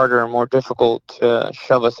harder and more difficult to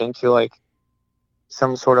shove us into like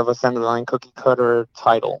some sort of assembly line cookie cutter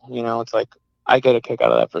title. It's like I get a kick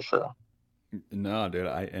out of that for sure. No, dude,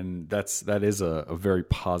 that is a very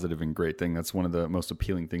positive and great thing. That's one of the most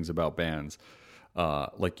appealing things about bands,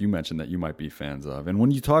 like you mentioned that you might be fans of. And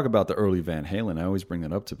when you talk about the early Van Halen, I always bring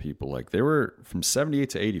that up to people. Like they were from 78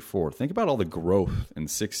 to 84. Think about all the growth in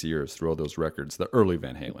 6 years through all those records. The early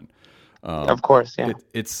Van Halen. Of course, yeah.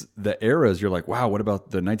 It's the eras. You're like, wow, what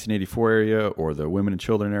about the 1984 era or the Women and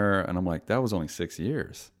Children era? And I'm like, that was only 6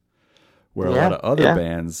 years. Where a lot of other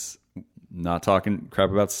bands, not talking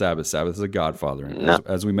crap about Sabbath. Sabbath is a godfather. And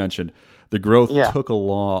as we mentioned, the growth took a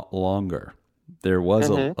lot longer. There was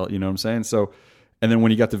you know what I'm saying? So, and then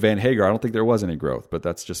when you got to Van Hagar, I don't think there was any growth, but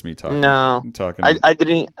that's just me talking. No, I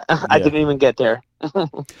didn't even get there.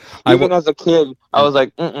 Even as a kid, I was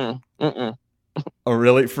like, mm-mm. Oh,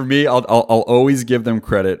 really? For me, I'll always give them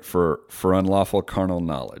credit for Unlawful Carnal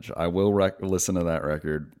Knowledge. I will listen to that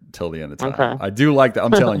record till the end of time. Okay. I do like that.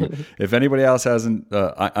 I'm telling you, if anybody else hasn't,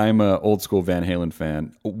 I'm an old school Van Halen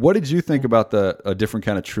fan. What did you think about A Different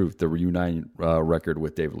Kind of Truth, the reuniting record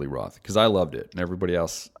with David Lee Roth? Because I loved it, and everybody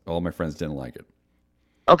else, all my friends, didn't like it.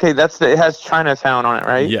 Okay, it has Chinatown on it,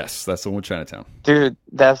 right? Yes, that's the one with Chinatown. Dude,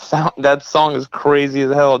 that song is crazy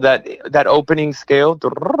as hell. That opening scale.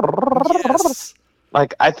 Yes.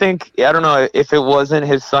 Like I don't know if it wasn't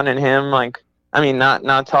his son and him. Like I mean,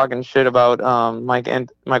 not talking shit about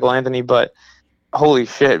Michael Anthony, but holy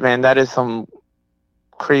shit, man, that is some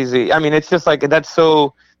crazy. I mean, it's just like that's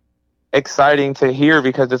so exciting to hear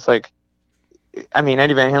because it's like, I mean,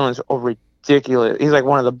 Eddie Van Halen's ridiculous. He's like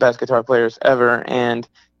one of the best guitar players ever, and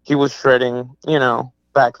he was shredding,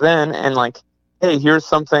 back then. And like, hey, here's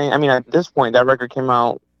something. I mean, at this point, that record came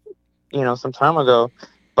out, some time ago,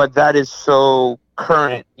 but that is so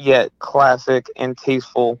current yet classic and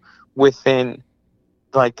tasteful within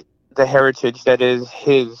like the heritage that is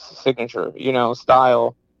his signature,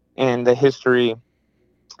 style and the history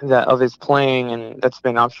of his playing, and that's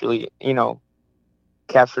been actually,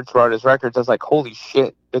 captured throughout his records. I was like, holy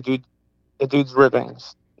shit, the dude's ripping,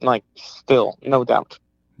 like, still, no doubt.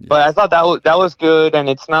 Yeah. But I thought that was good, and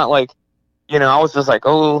it's not like, I was just like,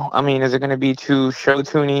 oh, I mean, is it going to be too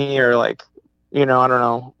show-tuney or like, I don't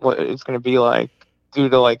know what it's going to be like due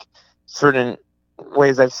to like certain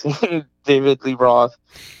ways I've seen David Lee Roth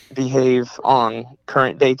behave on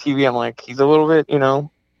current day TV. I'm like, he's a little bit,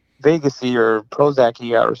 Vegas-y or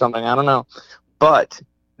Prozac-y or something. I don't know. But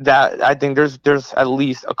that, I think there's at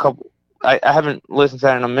least a couple. I haven't listened to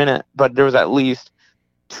that in a minute, but there was at least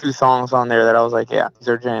 2 songs on there that I was like, yeah, these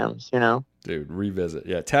are jams, Dude, revisit.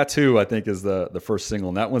 Yeah, Tattoo, I think, is the first single,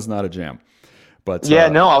 and that one's not a jam. But yeah,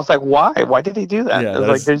 no, I was like, why? Why did he do that? Yeah,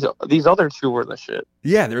 like, there's these other 2 were the shit.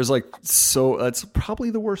 Yeah, there's like, so that's probably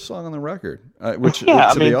the worst song on the record, which,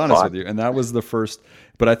 to be honest with you, and that was the first.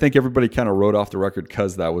 But I think everybody kind of wrote off the record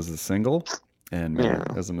because that was the single, and man,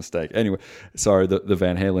 that was a mistake. Anyway, sorry, the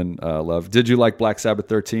Van Halen love. Did you like Black Sabbath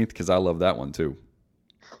 13th? Because I love that one too.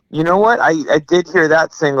 You know what? I did hear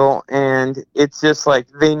that single, and it's just like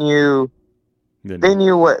they knew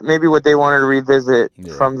what they wanted to revisit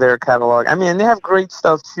from their catalog. I mean, they have great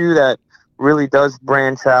stuff too that really does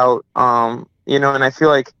branch out. And I feel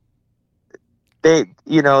like they,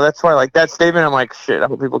 that's why like that statement, I'm like, shit, I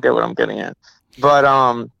hope people get what I'm getting at.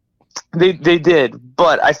 But they did.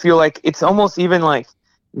 But I feel like it's almost even like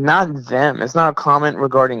not them. It's not a comment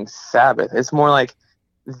regarding Sabbath. It's more like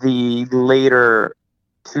the later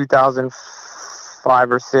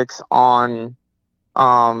 2005 or 6 on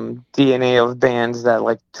DNA of bands that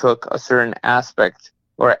like took a certain aspect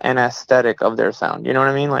or an aesthetic of their sound. You know what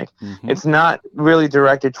I mean? Like it's not really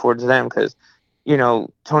directed towards them because, Tony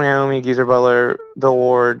Iommi, Geezer Butler, Bill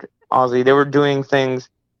Ward, Ozzy, they were doing things.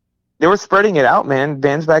 They were spreading it out, man.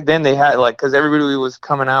 Bands back then, they had like, because everybody was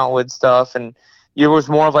coming out with stuff, and it was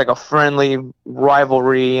more of like a friendly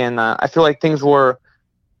rivalry, and I feel like things were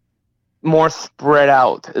more spread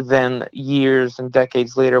out than years and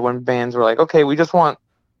decades later when bands were like, okay, we just want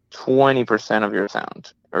 20% of your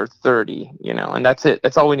sound or 30, and that's it.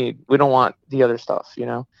 That's all we need. We don't want the other stuff,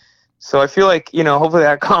 So I feel like, hopefully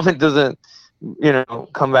that comment doesn't,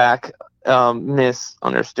 come back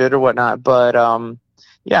misunderstood or whatnot. But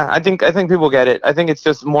yeah, I think people get it. I think it's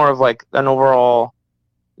just more of like an overall,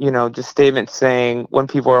 just statement saying when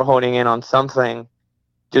people are honing in on something,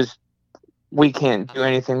 just we can't do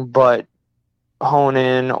anything but hone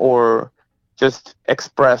in or just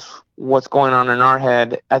express what's going on in our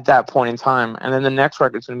head at that point in time, and then the next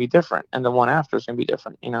record's going to be different, and the one after is going to be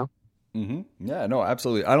different. Yeah, no,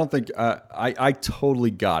 absolutely. I don't think I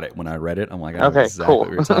totally got it when I read it. I'm like, I know Okay, exactly cool.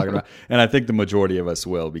 what you're talking about, and I think the majority of us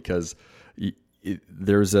will, because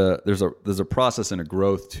there's a process and a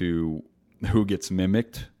growth to who gets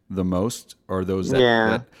mimicked the most, or those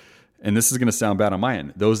that and this is going to sound bad on my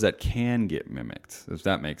end, those that can get mimicked, if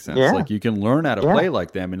that makes sense. Yeah. Like, you can learn how to play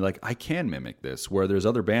like them, and like, I can mimic this, where there's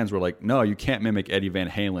other bands where like, no, you can't mimic Eddie Van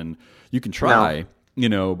Halen. You can try.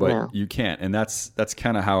 No. But you can't. And that's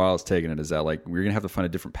kind of how I was taking it, is that like, we're going to have to find a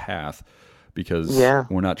different path, because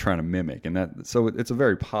we're not trying to mimic. And so it's a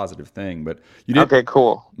very positive thing, but you did. Okay,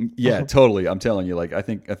 cool. Yeah, totally. I'm telling you, like, I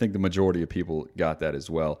think the majority of people got that as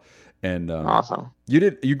well. And Awesome.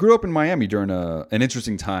 You grew up in Miami during an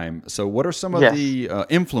interesting time. So what are some of the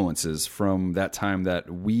influences from that time that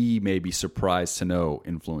we may be surprised to know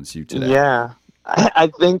influence you today? Yeah.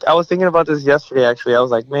 I think I was thinking about this yesterday, actually. I was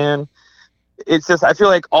like, man, it's just, I feel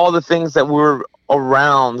like all the things that were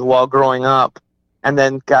around while growing up and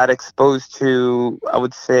then got exposed to, I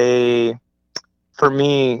would say, for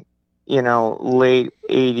me, late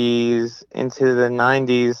 80s into the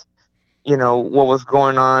 90s, what was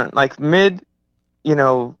going on, like mid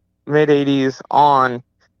 80s on,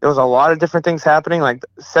 there was a lot of different things happening. Like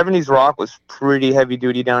 70s rock was pretty heavy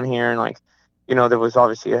duty down here. And like, there was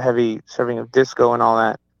obviously a heavy serving of disco and all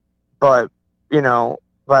that. But,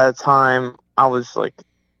 by the time I was like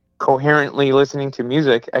coherently listening to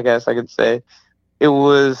music, I guess I could say, it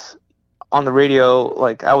was on the radio.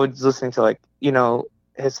 Like, I was listening to like,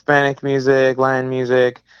 Hispanic music, Latin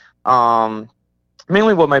music,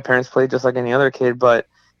 mainly what my parents played, just like any other kid. But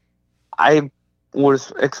I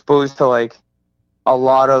was exposed to like a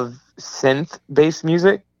lot of synth-based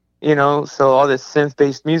music, so all this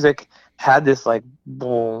synth-based music had this like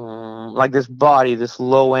boom, like this body, this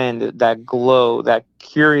low end, that glow, that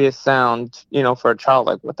curious sound, for a child.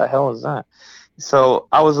 Like, what the hell is that? So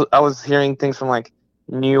I was hearing things from like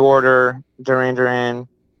New Order, Duran Duran,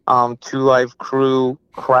 Two Live Crew,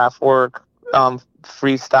 Kraftwerk,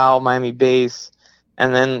 freestyle, Miami bass,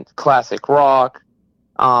 and then classic rock.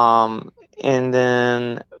 And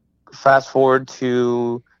then fast forward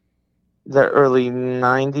to the early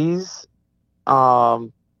 90s,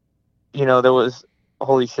 there was,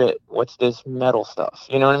 holy shit, what's this metal stuff?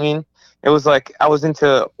 You know what I mean? It was like, I was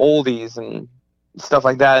into oldies and stuff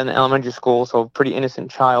like that in elementary school, so pretty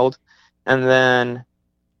innocent child. And then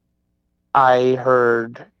I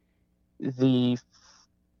heard the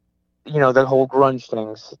whole grunge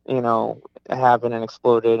things, happen and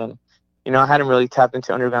exploded. And, I hadn't really tapped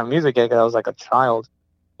into underground music yet because I was like a child.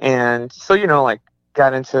 And so, like,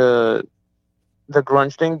 got into the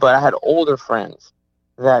grunge thing, but I had older friends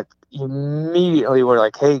that immediately were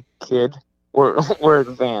like, hey, kid, we're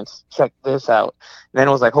advanced. Check this out. And then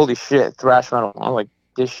it was like, holy shit, thrash metal. I'm like,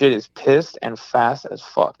 this shit is pissed and fast as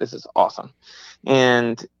fuck. This is awesome.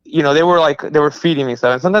 And, they were feeding me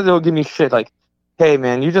stuff. And sometimes they would give me shit like, hey,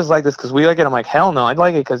 man, you just like this because we like it. I'm like, hell no, I'd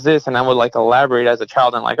like it because this. And I would like elaborate as a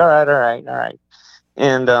child. And I'm like, all right.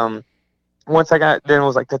 And once I got, then it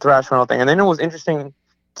was like the thrash metal thing. And then it was interesting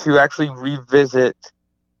to actually revisit,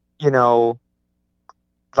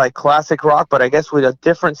 like classic rock, but I guess with a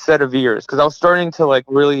different set of ears, because I was starting to like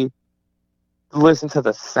really listen to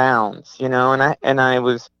the sounds, and I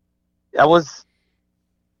was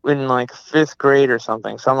in like 5th grade or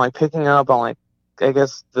something, so I'm like picking up on like, I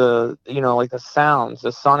guess the like the sounds,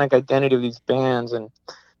 the sonic identity of these bands. And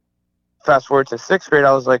fast forward to 6th grade,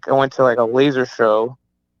 I went to like a laser show,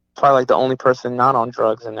 probably like the only person not on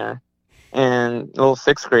drugs in there, and a little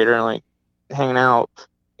 6th grader, and like hanging out.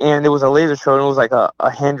 And it was a laser show, and it was like a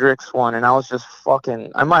Hendrix one, and I was just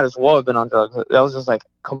I might as well have been on drugs. I was just like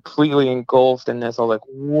completely engulfed in this. I was like,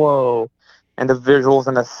 whoa. And the visuals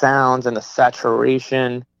and the sounds and the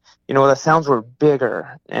saturation, the sounds were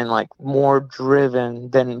bigger and like more driven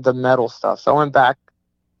than the metal stuff. So I went back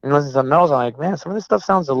and listened to the metals. I'm like, man, some of this stuff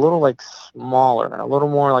sounds a little like smaller, a little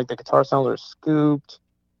more like the guitar sounds are scooped.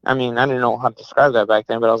 I mean, I didn't know how to describe that back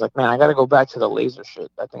then, but I was like, man, I got to go back to the laser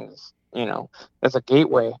shit. That thing is, that's a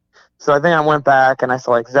gateway. So I think I went back and I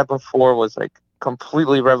saw like Zeppelin 4 was like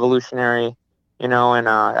completely revolutionary, and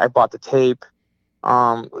I bought the tape.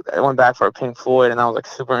 I went back for a Pink Floyd, and I was like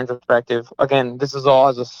super introspective. Again, this is all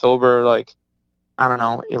as a sober, like, I don't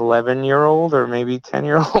know, 11-year-old or maybe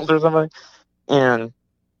 10-year-old or something. And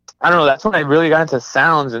I don't know, that's when I really got into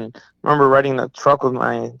sounds. And I remember riding the truck with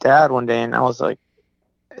my dad one day, and I was like,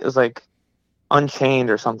 it was like Unchained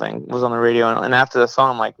or something was on the radio. And after the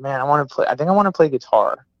song, I'm like, man, I think I want to play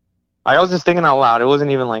guitar. I was just thinking out loud. It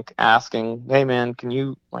wasn't even like asking, hey man, can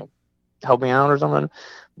you like help me out or something?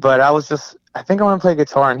 But I think I want to play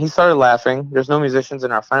guitar. And he started laughing. There's no musicians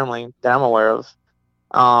in our family that I'm aware of.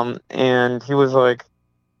 And he was like,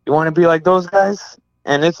 "You want to be like those guys?"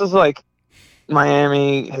 And this is like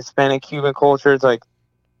Miami Hispanic Cuban culture. It's like,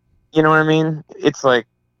 you know what I mean? It's like,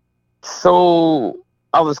 so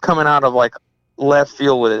I was coming out of like left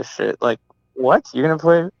field with this shit. Like, what? You're gonna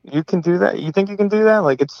play? You can do that? You think you can do that?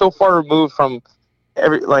 Like, it's so far removed from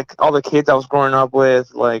like all the kids I was growing up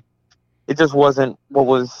with. Like, it just wasn't what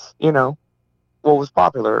was, what was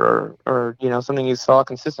popular, or something you saw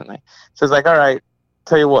consistently. So it's like, all right,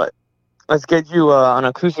 tell you what, let's get you an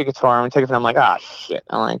acoustic guitar and take it from. I'm like, ah, shit.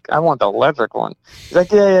 I'm like, I want the electric one. He's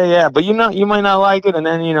like, yeah, but you might not like it, and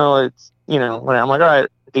then it's whatever. I'm like, all right,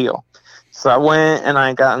 deal. So I went and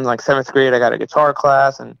I got in like 7th grade. I got a guitar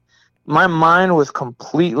class, and my mind was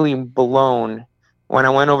completely blown when I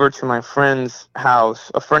went over to my friend's house.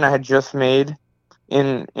 A friend I had just made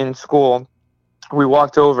in school. We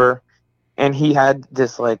walked over, and he had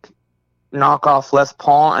this like knockoff Les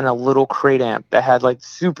Paul and a little crate amp that had like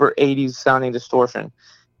super 80s sounding distortion.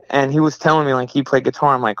 And he was telling me like he played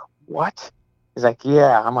guitar. I'm like, what? He's like,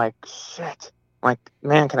 yeah. I'm like, shit. I'm like,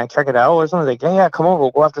 man, can I check it out or something? He's like, yeah, come over.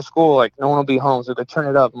 We'll go after school. Like, no one will be home, so we could turn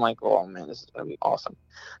it up. I'm like, oh man, this is gonna be awesome.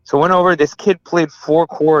 So I went over. This kid played 4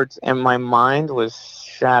 chords, and my mind was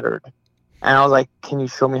shattered. And I was like, can you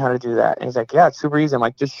show me how to do that? And he's like, yeah, it's super easy. I'm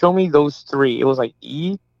like, just show me those 3. It was like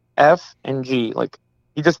E, F, and G. Like,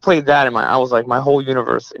 he just played that, and I was like, my whole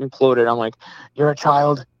universe imploded. I'm like, you're a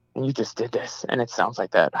child, and you just did this, and it sounds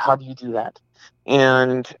like that. How do you do that?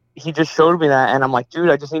 And he just showed me that, and I'm like, dude,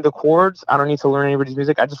 I just need the chords. I don't need to learn anybody's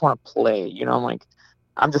music. I just want to play. I'm like,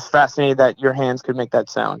 I'm just fascinated that your hands could make that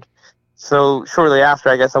sound. So shortly after,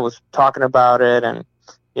 I guess I was talking about it, and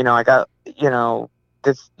I got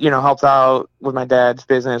this helped out with my dad's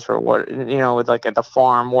business or what with like at the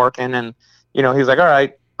farm working, and he was like, all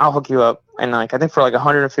right, I'll hook you up. And like I think for like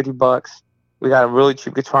 $150, we got a really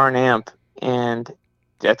cheap guitar and amp, and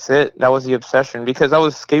that's it. That was the obsession, because I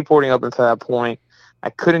was skateboarding up until that point. I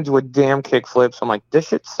couldn't do a damn kickflip, so I'm like, this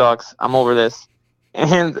shit sucks. I'm over this.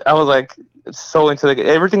 And I was like, so into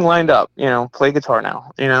everything lined up. Play guitar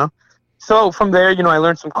now. So from there, I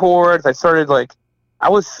learned some chords. I started like, I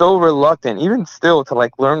was so reluctant, even still, to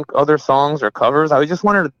like learn other songs or covers. I just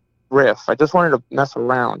wanted to riff. I just wanted to mess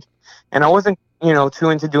around, and I wasn't too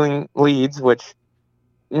into doing leads, which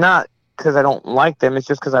not because I don't like them. It's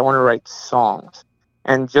just because I want to write songs.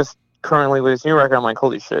 And just currently with this new record, I'm like,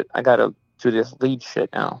 holy shit, I gotta do this lead shit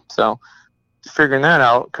now. So figuring that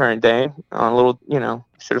out current day, a little,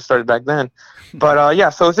 should have started back then. But yeah,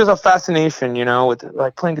 so it's just a fascination, with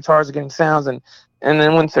like playing guitars and getting sounds. And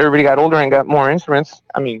then once everybody got older and got more instruments,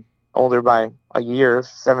 I mean, older by a year,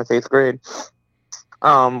 7th, 8th grade,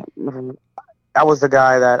 I was the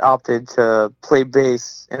guy that opted to play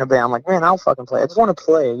bass in a band. I'm like, man, I'll fucking play. I just want to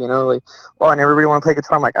play, like, oh, and everybody want to play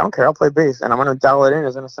guitar. I'm like, I don't care. I'll play bass, and I'm going to dial it in.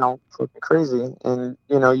 It's going to sound fucking crazy. And,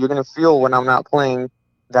 you're going to feel when I'm not playing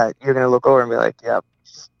that you're going to look over and be like, yeah,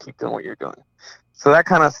 just keep doing what you're doing. So that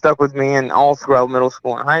kind of stuck with me, and all throughout middle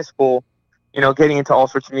school and high school, getting into all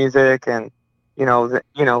sorts of music, and,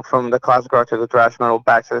 from the classic rock to the thrash metal,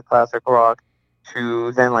 back to the classic rock,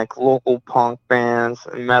 to then like local punk bands,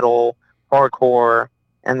 metal, hardcore,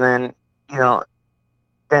 and then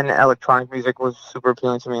then electronic music was super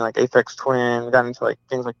appealing to me, like Aphex Twin. Got into like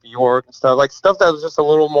things like Bjork and stuff, like stuff that was just a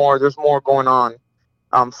little more, there's more going on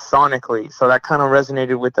sonically. So that kind of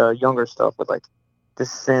resonated with the younger stuff, with like the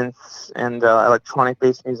synths and electronic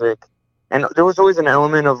based music. And there was always an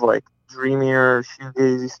element of like dreamier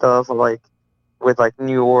shoegazy stuff, like with like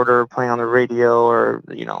New Order playing on the radio, or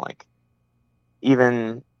like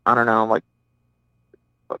even, I don't know, like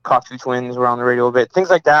Cocteau Twins were on the radio a bit, things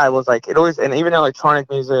like that. It was like, it always, and even electronic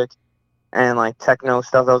music and like techno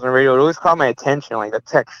stuff that was on the radio, it always caught my attention, like the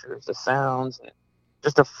textures, the sounds, and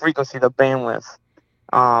just the frequency, the bandwidth.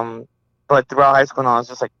 But throughout high school, I was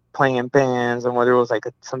just like playing in bands, and whether it was like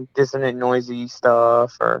some dissonant, noisy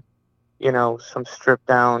stuff, or some stripped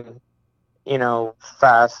down,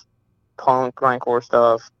 fast punk, grindcore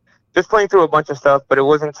stuff, just playing through a bunch of stuff. But it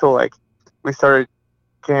wasn't until like we started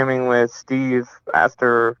jamming with Steve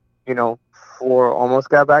after, Floor almost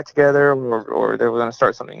got back together, or they were going to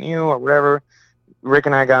start something new or whatever. Rick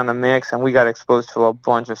and I got in the mix, and we got exposed to a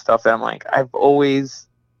bunch of stuff that I'm like, I've always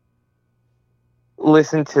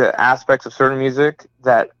listened to aspects of certain music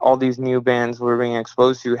that all these new bands we were being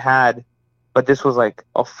exposed to had, but this was like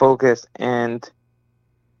a focused and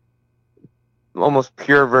almost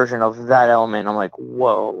pure version of that element. I'm like,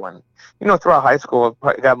 whoa. And throughout high school,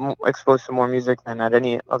 I got exposed to more music than at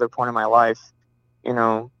any other point in my life, and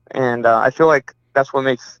I feel like that's what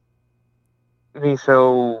makes me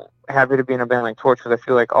so happy to be in a band like Torche, because I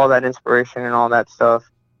feel like all that inspiration and all that stuff,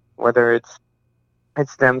 whether it's it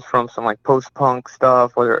stems from some like post-punk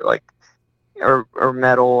stuff, whether like or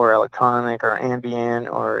metal or electronic or ambient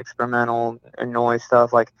or experimental and noise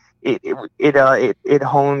stuff. Like it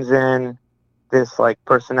hones in this like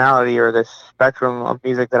personality or this spectrum of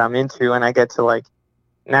music that I'm into, and I get to like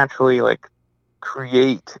naturally like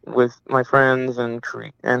create with my friends and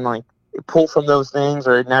like pull from those things,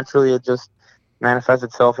 or naturally it just manifests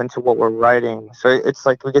itself into what we're writing. So it's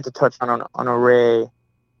like we get to touch on an array,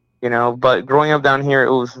 you know. But growing up down here,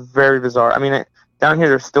 it was very bizarre. I mean, down here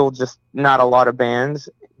there's still just not a lot of bands,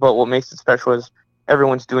 but what makes it special is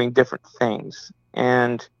everyone's doing different things,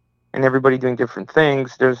 and everybody doing different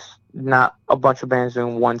things. There's not a bunch of bands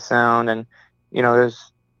doing one sound, and you know,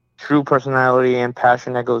 there's true personality and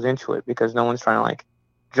passion that goes into it, because no one's trying to like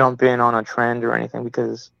jump in on a trend or anything,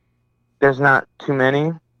 because there's not too many,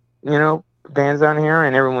 you know, bands down here,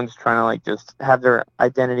 and everyone's trying to like just have their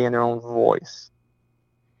identity and their own voice.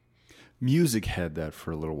 Music had that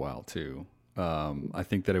for a little while too. I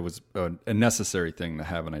think that it was a necessary thing to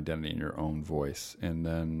have an identity in your own voice. And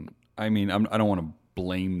then, I mean, I don't want to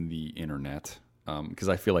blame the internet, because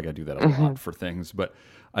I feel like I do that a lot for things, but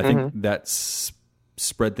I think that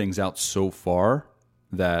spread things out so far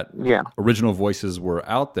that original voices were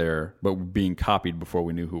out there, but were being copied before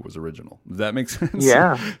we knew who was original. Does that make sense?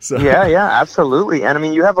 Yeah. Yeah, absolutely. And I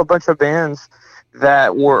mean, you have a bunch of bands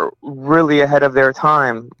that were really ahead of their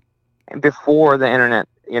time before the internet,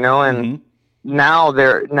 you know, and now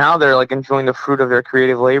they're like enjoying the fruit of their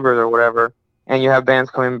creative labor or whatever. And you have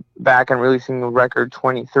bands coming back and releasing a record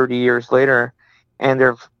 20, 30 years later, and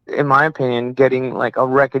they're, in my opinion, getting like a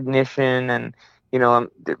recognition, and you know,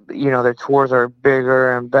 their tours are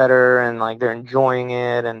bigger and better, and like they're enjoying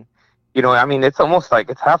it. And you know, I mean, it's almost like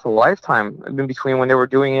it's half a lifetime in between when they were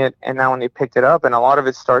doing it and now when they picked it up. And a lot of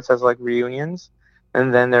it starts as like reunions,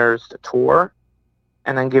 and then there's the tour,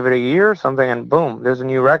 and then give it a year or something, and boom, there's a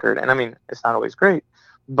new record. And I mean, it's not always great,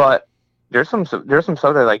 but there's some stuff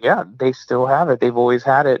that like, yeah, they still have it. They've always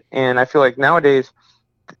had it. And I feel like nowadays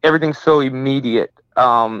everything's so immediate.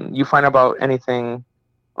 You find out about anything,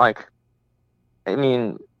 like, I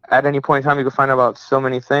mean, at any point in time, you can find out about so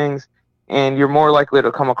many things, and you're more likely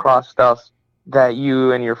to come across stuff that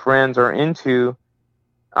you and your friends are into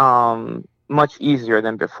much easier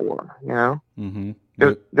than before, you know? Mm-hmm.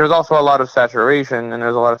 There's also a lot of saturation, and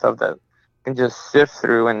there's a lot of stuff that can just sift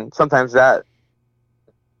through, and sometimes that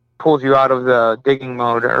pulls you out of the digging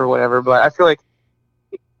mode or whatever. But I feel like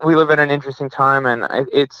we live in an interesting time, and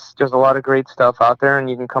there's a lot of great stuff out there, and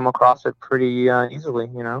you can come across it pretty easily,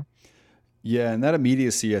 you know? Yeah, and that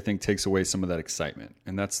immediacy, I think, takes away some of that excitement.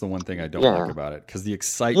 And that's the one thing I don't like about it. Because the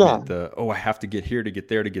excitement, I have to get here to get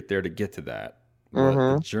there to get there to get to that.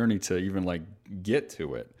 But the journey to even, like, get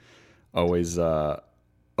to it, always,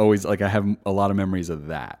 like, I have a lot of memories of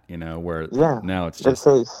that, you know, where now it's just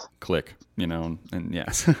click, you know, and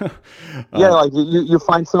yes. Like, you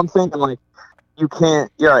find something, and, like, you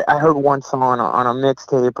can't, I heard one song on a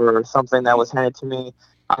mixtape or something that was handed to me.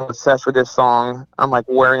 I'm obsessed with this song. I'm like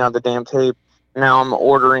wearing out the damn tape. Now I'm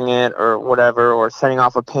ordering it or whatever, or sending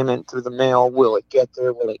off a payment through the mail. Will it get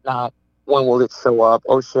there? Will it not? When will it show up?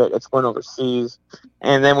 Oh shit, it's going overseas.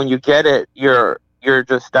 And then when you get it, you're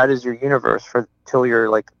just, that is your universe till you're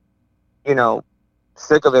like, you know,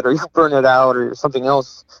 sick of it, or you burn it out, or something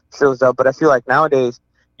else shows up. But I feel like nowadays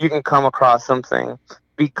you can come across something,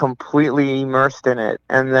 be completely immersed in it,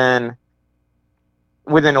 and then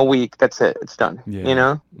within a week, that's it. It's done. Yeah. You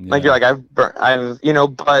know, like you're like I've you know.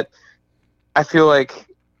 But I feel like,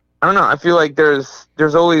 I don't know. I feel like there's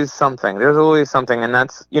always something. There's always something, and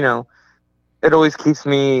that's, you know, it always keeps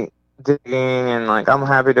me digging, and like I'm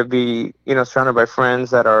happy to be, you know, surrounded by friends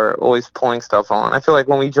that are always pulling stuff on. I feel like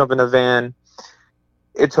when we jump in a van,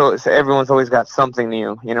 everyone's always got something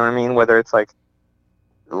new. You know what I mean? Whether it's like,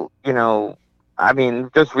 you know, I mean,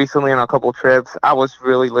 just recently on a couple trips, I was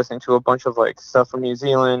really listening to a bunch of like stuff from New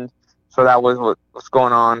Zealand. So that was what was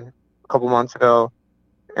going on a couple months ago.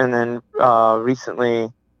 And then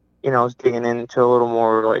recently, you know, I was digging into a little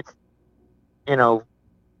more like, you know,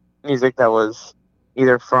 music that was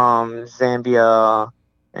either from Zambia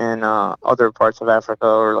and other parts of Africa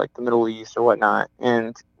or like the Middle East or whatnot.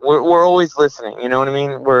 And we're always listening, you know what I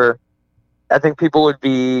mean? I think people would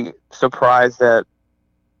be surprised that,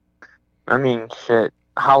 I mean, shit,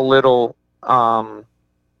 how little of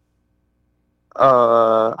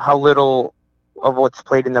what's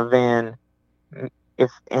played in the van,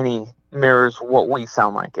 if any, mirrors what we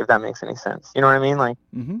sound like, if that makes any sense. You know what I mean? Like,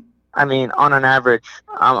 I mean, on an average,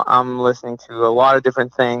 I'm listening to a lot of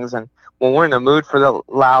different things, and when we're in the mood for the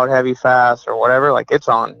loud, heavy, fast, or whatever, like, it's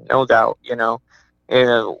on, no doubt, you know.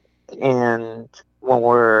 And when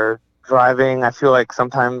we're driving, I feel like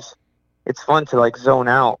sometimes it's fun to like zone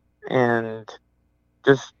out and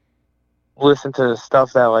just listen to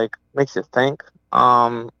stuff that like makes you think.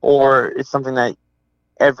 Or it's something that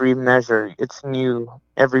every measure, it's new.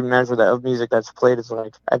 Every measure that of music that's played is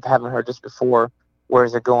like, I haven't heard this before. Where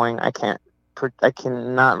is it going? I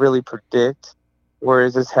cannot really predict where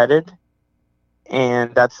is this headed,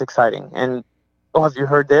 and that's exciting. And oh, have you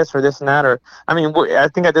heard this or this and that? Or I mean, I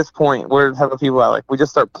think at this point we're the type of people that like we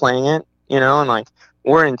just start playing it, and like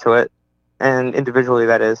we're into it, and individually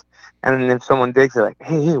that is. And then if someone digs it, like,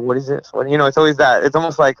 hey, what is this? What it's always that. It's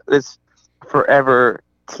almost like this forever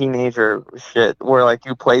teenager shit where like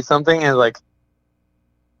you play something and like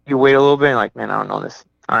you wait a little bit and like, man, I don't know this.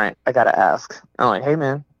 All right, I gotta ask. I'm like, hey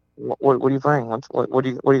man, what are you playing? What do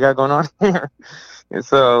you got going on here? And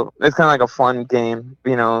so it's kind of like a fun game,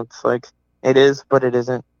 It's like it is, but it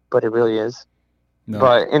isn't, but it really is. No.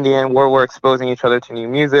 But in the end, we're exposing each other to new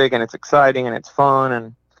music, and it's exciting and it's fun,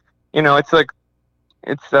 and it's like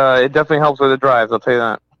it definitely helps with the drives. I'll tell you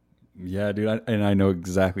that. Yeah, dude, I know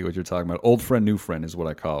exactly what you're talking about. Old friend, new friend is what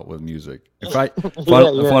I call it with music. If I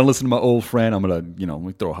want to listen to my old friend, I'm gonna, let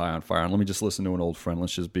me throw High on Fire, and let me just listen to an old friend.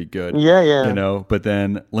 Let's just be good. Yeah. But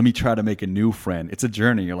then let me try to make a new friend. It's a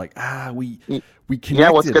journey. You're like, we connected. Yeah,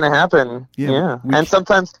 what's gonna happen? Yeah. And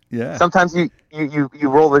sometimes you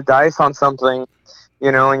roll the dice on something,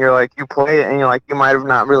 and you're like, you play it, and you're like, you might have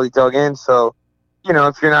not really dug in. So,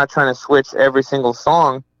 if you're not trying to switch every single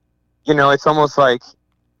song, it's almost like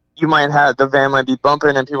you might have the van might be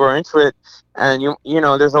bumping and people are into it, and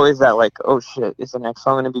there's always that like, oh shit, is the next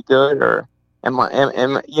song gonna be good, or am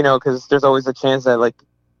because there's always a chance that like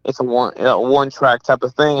it's a one track type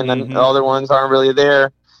of thing, and then the other ones aren't really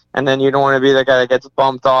there, and then you don't want to be the guy that gets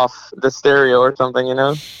bumped off the stereo or something,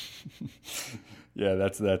 Yeah,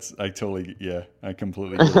 I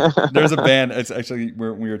completely get it. There's a band, it's actually,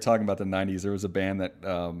 when we were talking about the 90s, there was a band that,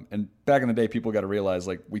 and back in the day, people got to realize,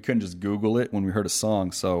 like, we couldn't just Google it when we heard a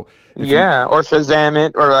song, so... or Shazam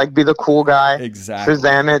it, or, like, be the cool guy. Exactly.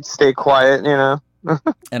 Shazam it, stay quiet,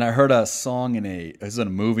 And I heard a song it was in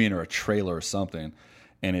a movie or a trailer or something,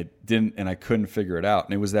 and I couldn't figure it out,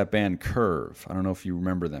 and it was that band Curve. I don't know if you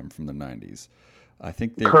remember them from the 90s. I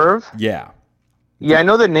think they... Curve? Yeah. Yeah, I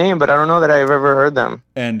know the name, but I don't know that I've ever heard them.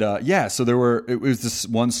 And so it was this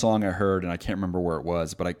one song I heard, and I can't remember where it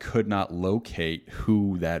was, but I could not locate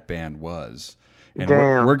who that band was. And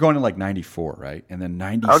we're going to like 94, right? And then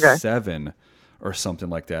 97 or something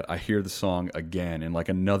like that, I hear the song again in like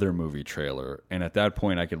another movie trailer. And at that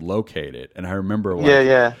point, I could locate it. And I remember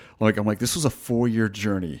like I'm like, this was a 4-year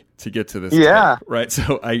journey to get to this tape, right?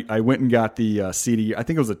 So I went and got the CD. I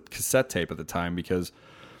think it was a cassette tape at the time, because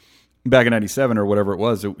back in 97 or whatever it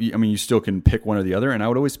was, you still can pick one or the other, and I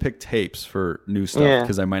would always pick tapes for new stuff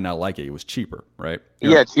because I might not like it. It was cheaper, right?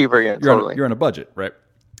 Cheaper, totally. You're on a budget, right?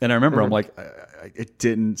 And I remember I'm like, it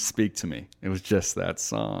didn't speak to me. It was just that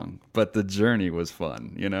song, but the journey was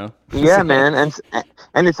fun, Yeah, man,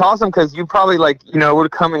 and it's awesome because you probably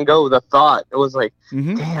would come and go with a thought. It was like,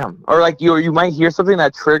 damn, or like you might hear something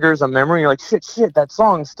that triggers a memory. You're like, shit, that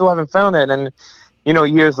song, still haven't found it, and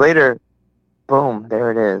years later, boom,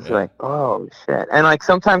 there it is. Yeah. Like, oh shit. And like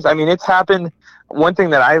sometimes, it's happened. One thing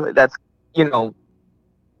that's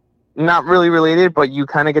not really related, but you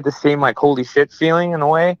kind of get the same like holy shit feeling in a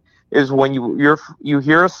way, is when you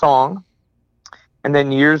hear a song, and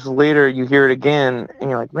then years later you hear it again, and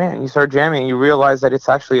you're like, man, you start jamming, and you realize that it's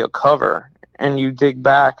actually a cover, and you dig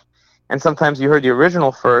back. And sometimes you heard the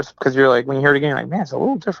original first, because you're like, when you hear it again, you're like, man, it's a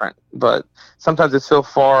little different. But sometimes it's so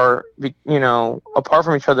far, apart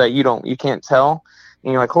from each other that you can't tell.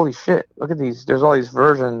 And you're like, holy shit, look at these. There's all these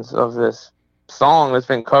versions of this song that's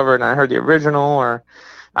been covered, and I heard the original, or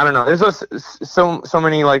I don't know. There's just so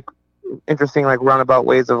many like interesting like roundabout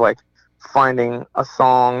ways of like finding a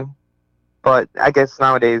song. But I guess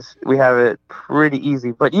nowadays we have it pretty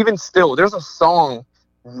easy. But even still, there's a song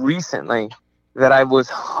recently that I was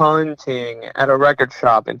hunting at a record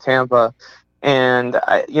shop in Tampa, and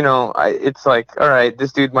it's like, all right,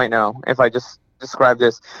 this dude might know if I just describe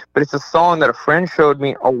this, but it's a song that a friend showed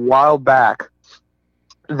me a while back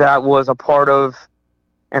that was a part of,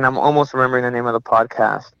 and I'm almost remembering the name of the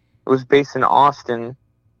podcast. It was based in Austin,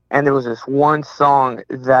 and there was this one song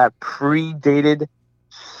that predated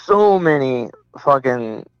so many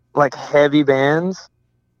fucking like heavy bands,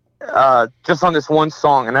 just on this one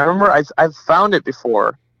song. And I remember I've found it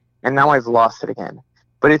before, and now I've lost it again.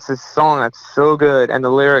 But it's a song that's so good, and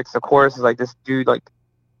the lyrics, the chorus is like this dude like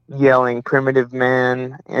yelling "primitive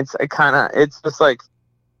man." It's just like,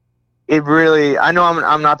 it really. I know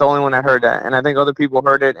I'm not the only one that heard that, and I think other people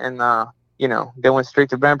heard it, and they went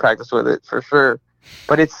straight to band practice with it for sure.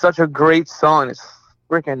 but it's such a great song. It's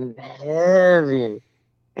freaking heavy.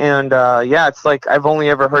 And yeah, it's like I've only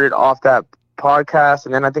ever heard it off that podcast,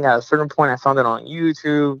 and then I think at a certain point I found it on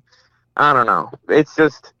YouTube. I don't know. It's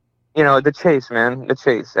just, the chase, man, the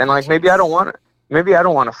chase. And like maybe I don't want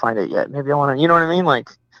to find it yet. Maybe I want to, you know what I mean? Like,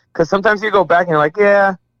 because sometimes you go back and you're like,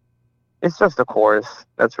 yeah, it's just the chorus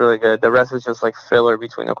that's really good. The rest is just like filler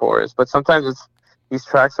between the chorus. But sometimes it's these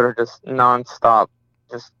tracks that are just nonstop,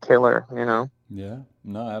 just killer, Yeah,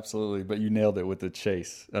 no, absolutely. But you nailed it with the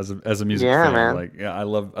chase as a music Yeah, fan. man. Like, yeah, I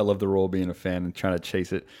love the role of being a fan and trying to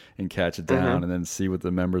chase it and catch it down, and then see what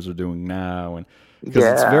the members are doing now. And because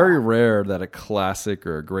it's very rare that a classic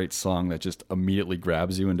or a great song that just immediately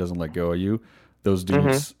grabs you and doesn't let go of you, those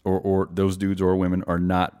dudes or those dudes or women are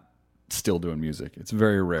not still doing music. It's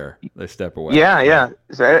very rare. They step away. Yeah.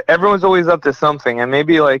 So everyone's always up to something, and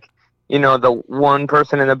maybe like, the one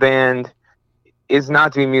person in the band is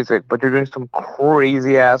not doing music, but they're doing some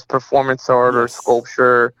crazy ass performance art or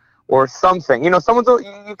sculpture or something. You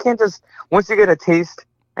can't just, once you get a taste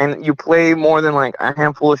and you play more than like a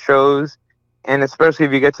handful of shows, and especially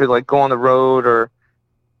if you get to like go on the road or,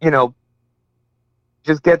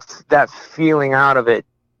 just get that feeling out of it,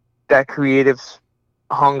 that creative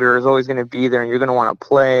hunger is always going to be there, and you're going to want to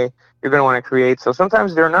play, you're going to want to create. So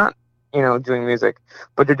sometimes they're not, doing music,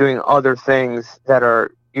 but they're doing other things that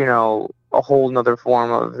are, a whole nother form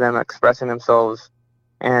of them expressing themselves.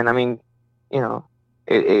 And I mean,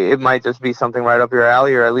 it might just be something right up your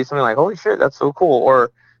alley, or at least something like, holy shit, that's so cool,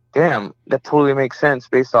 or damn, that totally makes sense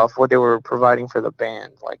based off what they were providing for the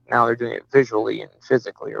band. Like now they're doing it visually and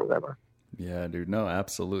physically or whatever. Yeah, dude. No,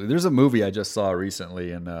 absolutely. There's a movie I just saw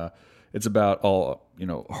recently, and it's about all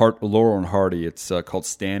Laurel and Hardy. It's called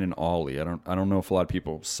Stan and Ollie. I don't know if a lot of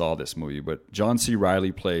people saw this movie, but John C.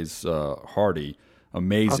 Reilly plays Hardy.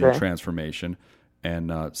 Amazing transformation,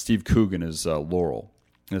 and Steve Coogan is Laurel.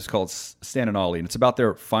 And it's called Stan and Ollie, and it's about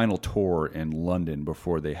their final tour in London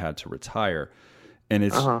before they had to retire. And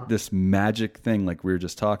it's this magic thing, like we were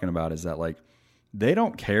just talking about, is that like they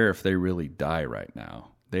don't care if they really die right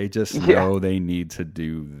now. They just know they need to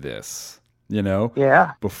do this,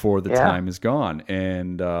 before the time is gone.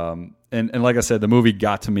 And like I said, the movie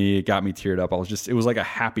got to me. It got me teared up. It was like a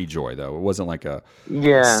happy joy, though. It wasn't like a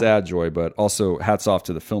sad joy, but also hats off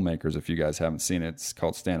to the filmmakers. If you guys haven't seen it, it's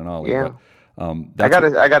called Stan and Ollie. Yeah. But,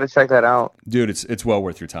 I gotta check that out, dude. It's well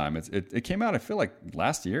worth your time. It came out, I feel like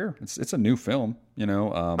last year. It's a new film,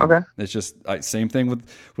 It's just same thing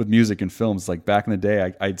with music and films. Like back in the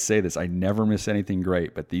day, I'd say this: I never miss anything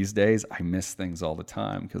great, but these days I miss things all the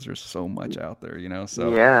time because there's so much out there,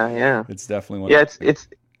 So it's definitely one. Yeah,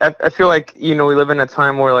 I feel like we live in a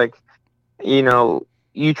time where like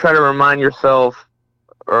you try to remind yourself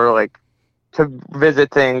or like to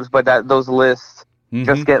visit things, but that those lists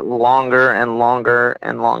just get longer and longer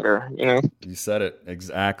and longer, You said it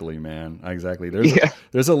exactly, man. Exactly.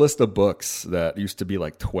 There's a list of books that used to be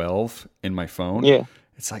like 12 in my phone. Yeah.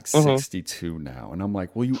 It's like 62 now, and I'm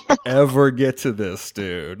like, will you ever get to this,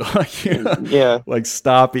 dude? Like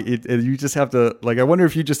stop it. You just have to like. I wonder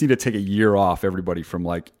if you just need to take a year off, everybody, from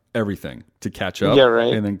like everything to catch up,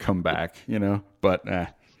 and then come back. But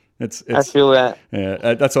I feel that.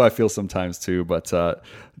 Yeah, that's how I feel sometimes too. But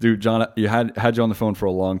dude, John, you had you on the phone for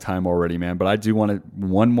a long time already, man. But I do want to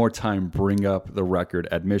one more time bring up the record.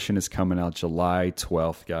 Admission is coming out July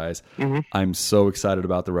 12th, guys. I'm so excited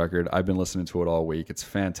about the record. I've been listening to it all week. It's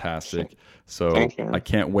fantastic. So I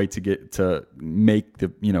can't wait to make the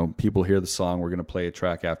people hear the song. We're gonna play a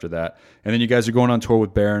track after that, and then you guys are going on tour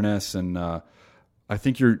with Baroness and. I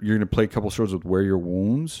think you're going to play a couple shows with Wear Your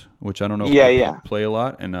Wounds, which I don't know if you play a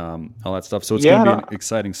lot and all that stuff. So it's going to be an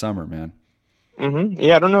exciting summer, man.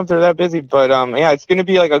 Yeah, I don't know if they're that busy, but it's going to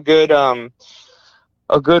be like a good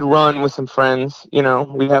run with some friends. We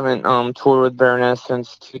haven't toured with Baroness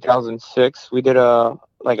since 2006. We did a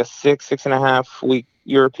 6.5 week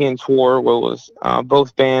European tour where it was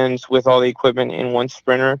both bands with all the equipment in one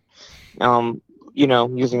sprinter.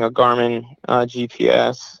 Using a Garmin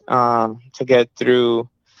GPS to get through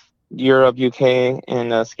Europe, UK,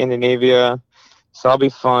 and Scandinavia. So that'll be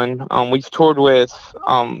fun. We've toured with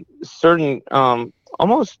certain,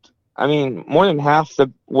 almost, more than half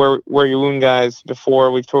the Where You Wound guys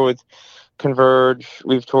before. We've toured with Converge.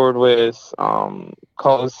 We've toured with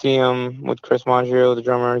Coliseum with Chris Maggio, the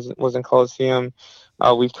drummer, was in Coliseum.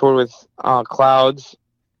 We've toured with Clouds.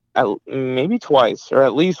 Maybe twice or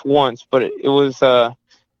at least once, but it was so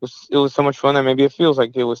much fun that maybe it feels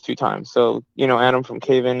like it was 2 times. So Adam from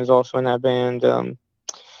Cave In is also in that band.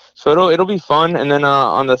 So it'll be fun. And then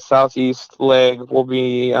on the southeast leg we'll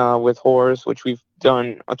be with Horrors, which we've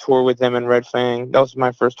done a tour with them in Red Fang. That was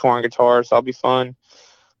my first tour on guitar, so that'll be fun.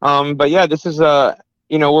 But yeah, this is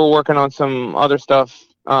we're working on some other stuff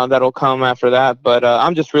that'll come after that. But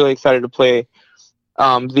I'm just really excited to play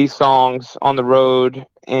these songs on the road,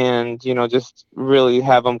 and just really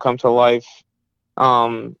have them come to life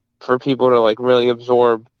for people to like really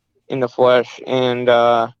absorb in the flesh, and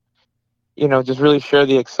just really share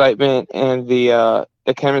the excitement and the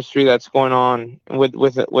chemistry that's going on with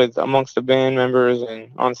amongst the band members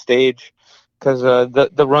and on stage, because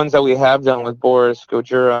the runs that we have done with Boris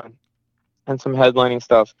Gojira and some headlining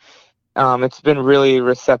stuff, it's been really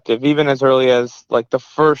receptive. Even as early as like the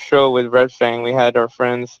first show with Red Fang, we had our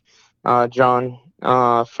friends John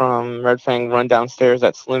from Red Fang run downstairs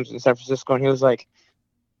at Slim's in San Francisco, and he was like,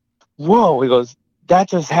 "Whoa!" He goes, "That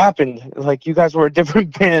just happened. Like, you guys were a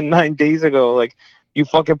different band 9 days ago. Like, you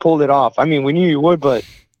fucking pulled it off. I mean, we knew you would, but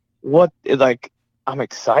what? Like, I'm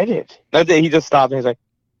excited." That day, he just stopped and he's like,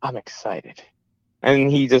 "I'm excited,"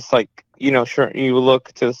 and he just like, sure, you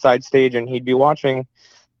look to the side stage and he'd be watching.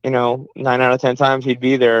 9 out of 10 times he'd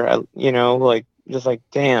be there. Like, just like,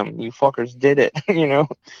 damn, you fuckers did it.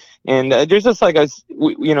 And there's just like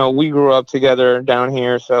we grew up together down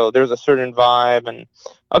here, so there's a certain vibe and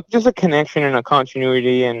just a connection and a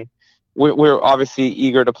continuity, and we're obviously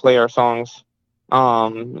eager to play our songs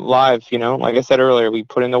live. Like I said earlier, we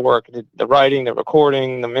put in the work, the writing, the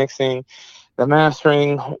recording, the mixing, the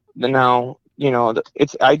mastering.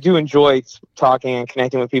 I do enjoy talking and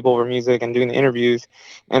connecting with people over music and doing the interviews,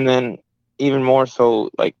 and then even more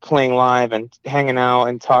so like playing live and hanging out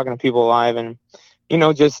and talking to people live, and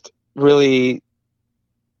just really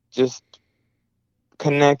just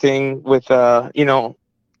connecting with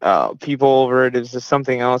people over it is just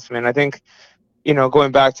something else, man. I think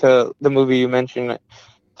going back to the movie you mentioned, I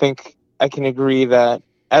think I can agree that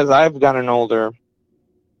as I've gotten older,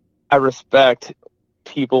 I respect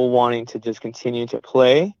people wanting to just continue to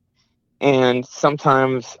play, and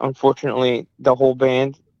sometimes unfortunately the whole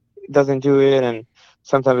band doesn't do it, and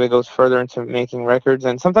sometimes it goes further into making records,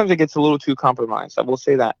 and sometimes it gets a little too compromised. I will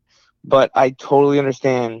say that, but I totally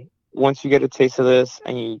understand once you get a taste of this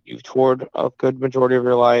and you've toured a good majority of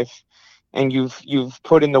your life, and you've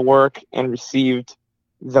put in the work and received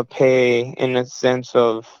the pay in a sense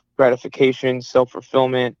of gratification,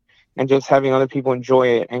 self-fulfillment, and just having other people enjoy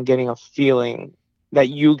it and getting a feeling that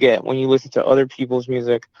you get when you listen to other people's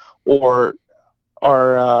music, or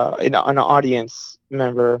are an audience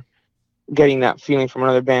member getting that feeling from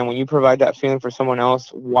another band. When you provide that feeling for someone else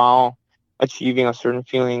while achieving a certain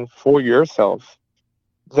feeling for yourself,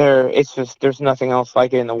 there's nothing else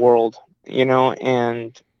like it in the world,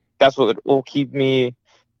 and that's what will keep me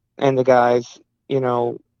and the guys,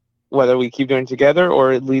 whether we keep doing it together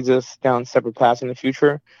or it leads us down separate paths in the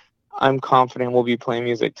future. I'm confident we'll be playing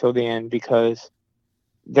music till the end, because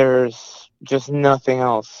there's just nothing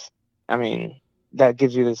else, that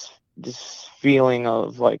gives you this feeling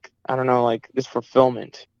of like, I don't know, like this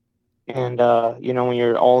fulfillment. And when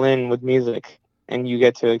you're all in with music and you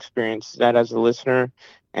get to experience that as a listener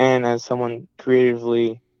and as someone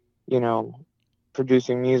creatively,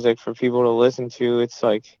 producing music for people to listen to, it's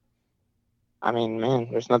like, man,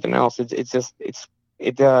 there's nothing else. It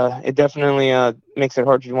definitely makes it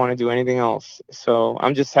hard to want to do anything else. So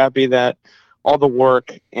I'm just happy that all the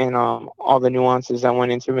work and all the nuances that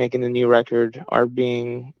went into making the new record are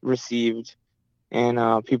being received,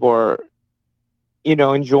 and people are,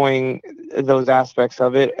 enjoying those aspects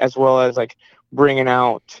of it, as well as like bringing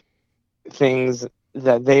out things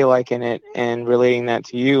that they like in it and relating that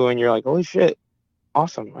to you, and you're like, holy shit,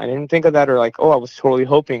 awesome, I didn't think of that, or like, oh, I was totally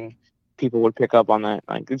hoping people would pick up on that.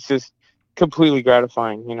 Like, it's just completely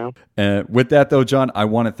gratifying. With that though, John, I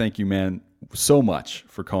want to thank you, man, so much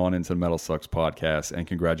for calling into the Metal Sucks podcast, and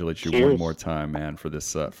congratulate you one more time, man, for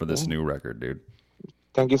this new record, dude.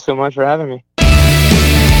 Thank you so much for having me.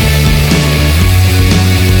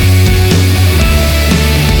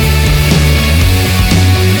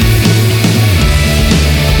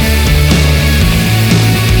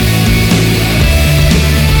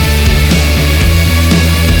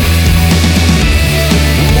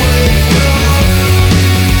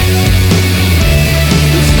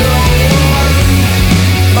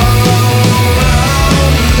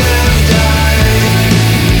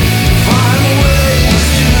 Find ways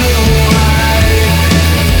to hide.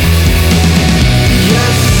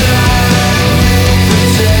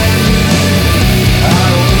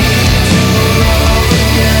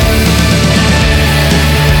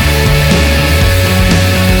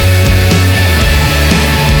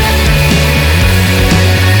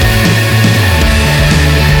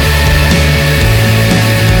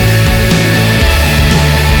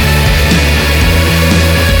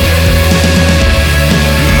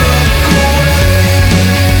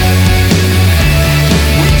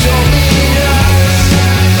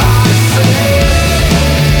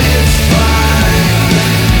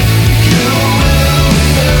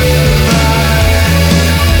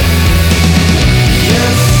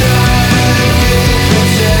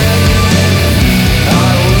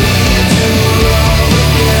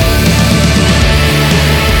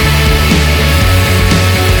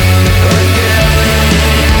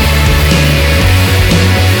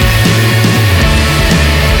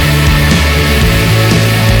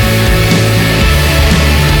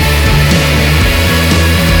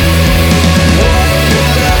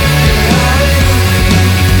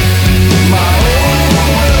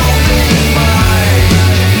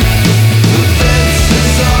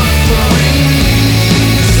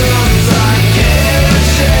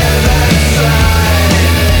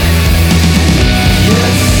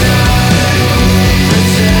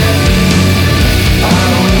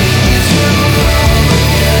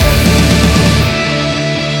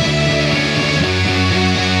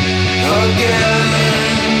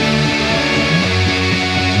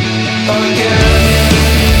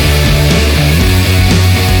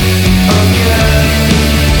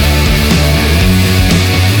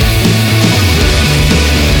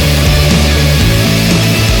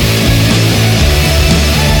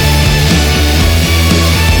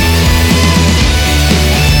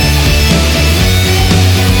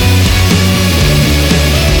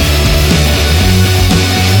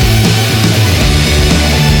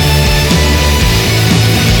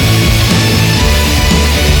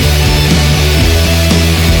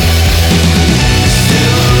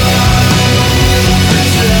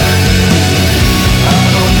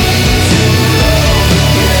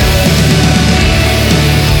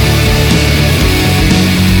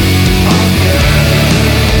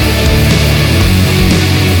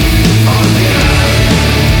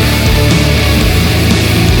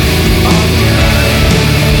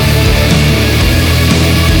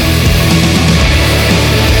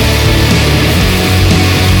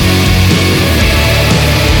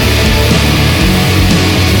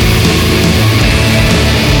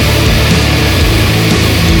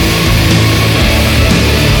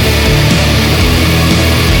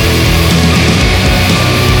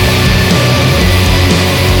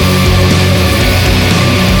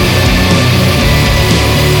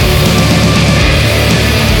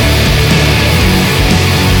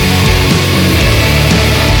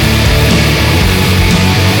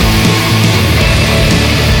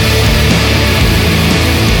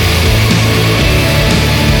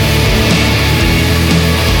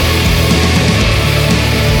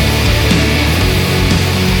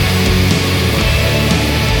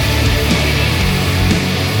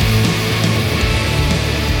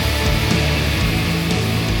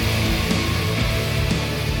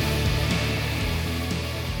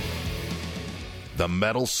 The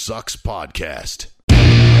Metal Sucks Podcast.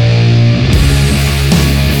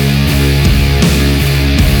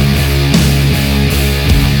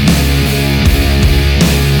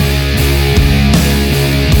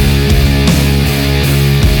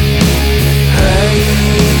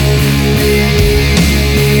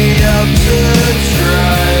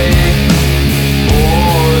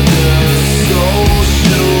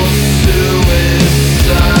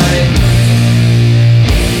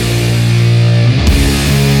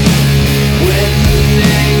 When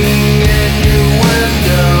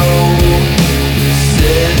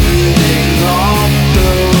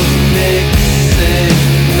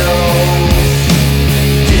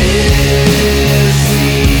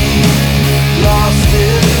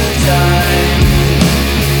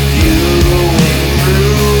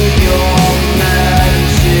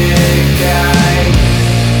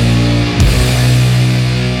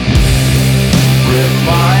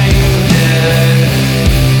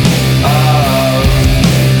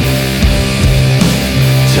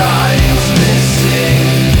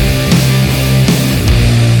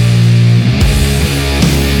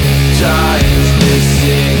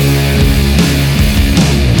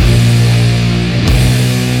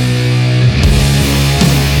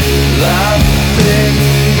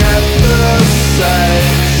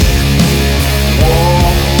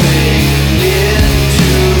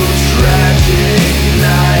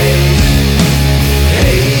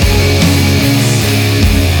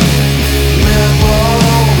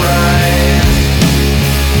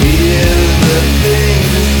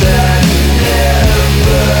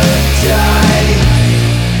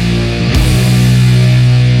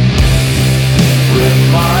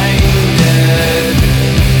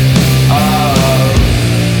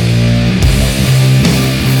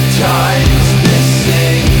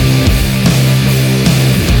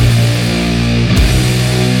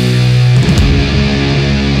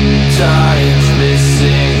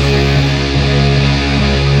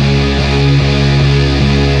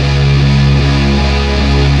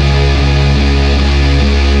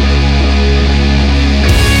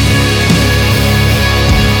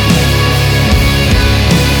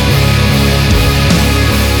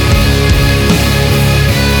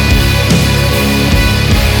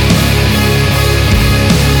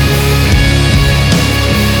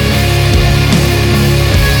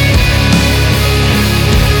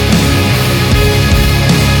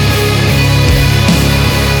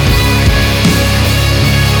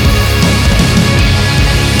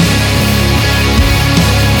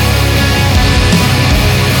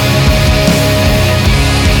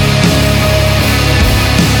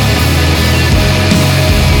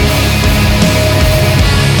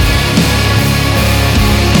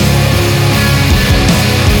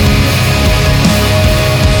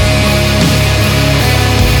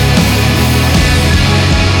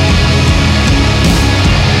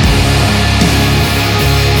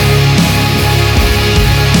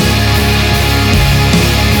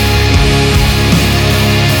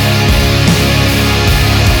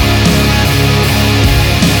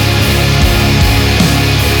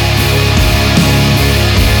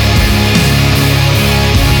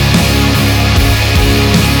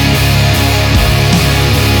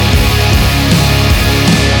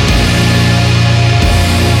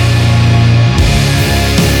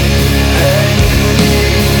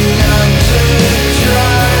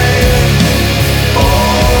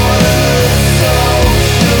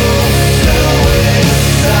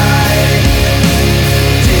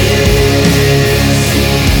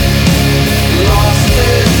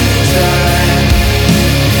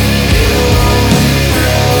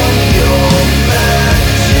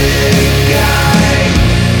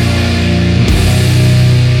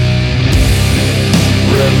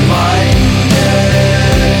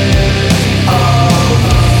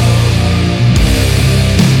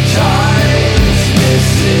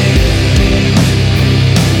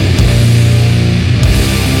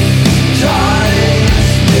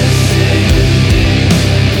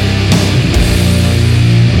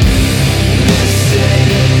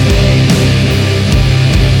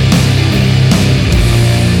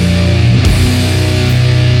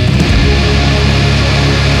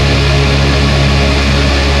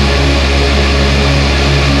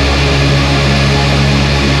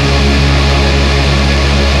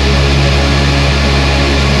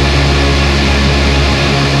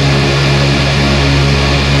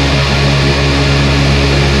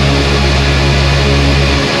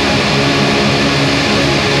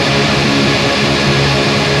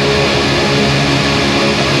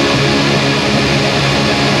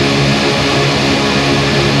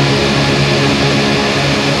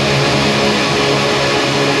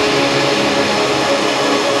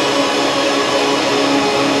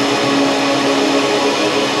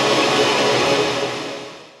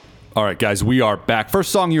All right, guys, we are back.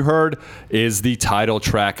 First song you heard is the title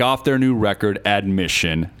track off their new record,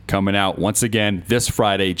 Admission, coming out once again this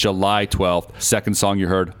Friday, July 12th. Second song you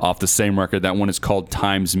heard off the same record. That one is called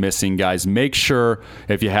Time's Missing. Guys, make sure,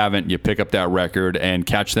 if you haven't, you pick up that record and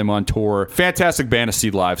catch them on tour. Fantastic band to see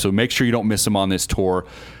live, so make sure you don't miss them on this tour.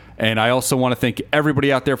 And I also want to thank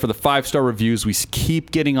everybody out there for the 5-star reviews we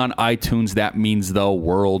keep getting on iTunes. That means the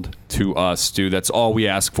world to us, dude. That's all we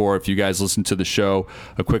ask for. If you guys listen to the show,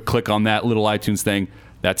 a quick click on that little iTunes thing.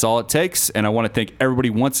 That's all it takes. And I want to thank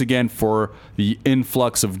everybody once again for the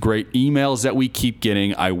influx of great emails that we keep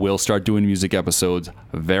getting. I will start doing music episodes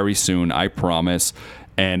very soon, I promise.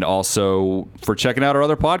 And also for checking out our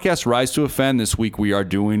other podcast, Rise to Offend. This week we are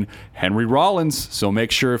doing Henry Rollins. So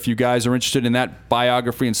make sure if you guys are interested in that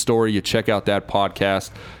biography and story, you check out that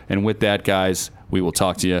podcast. And with that, guys, we will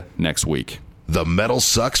talk to you next week. The Metal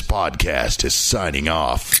Sucks Podcast is signing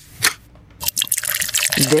off.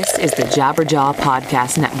 This is the Jabberjaw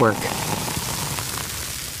Podcast Network.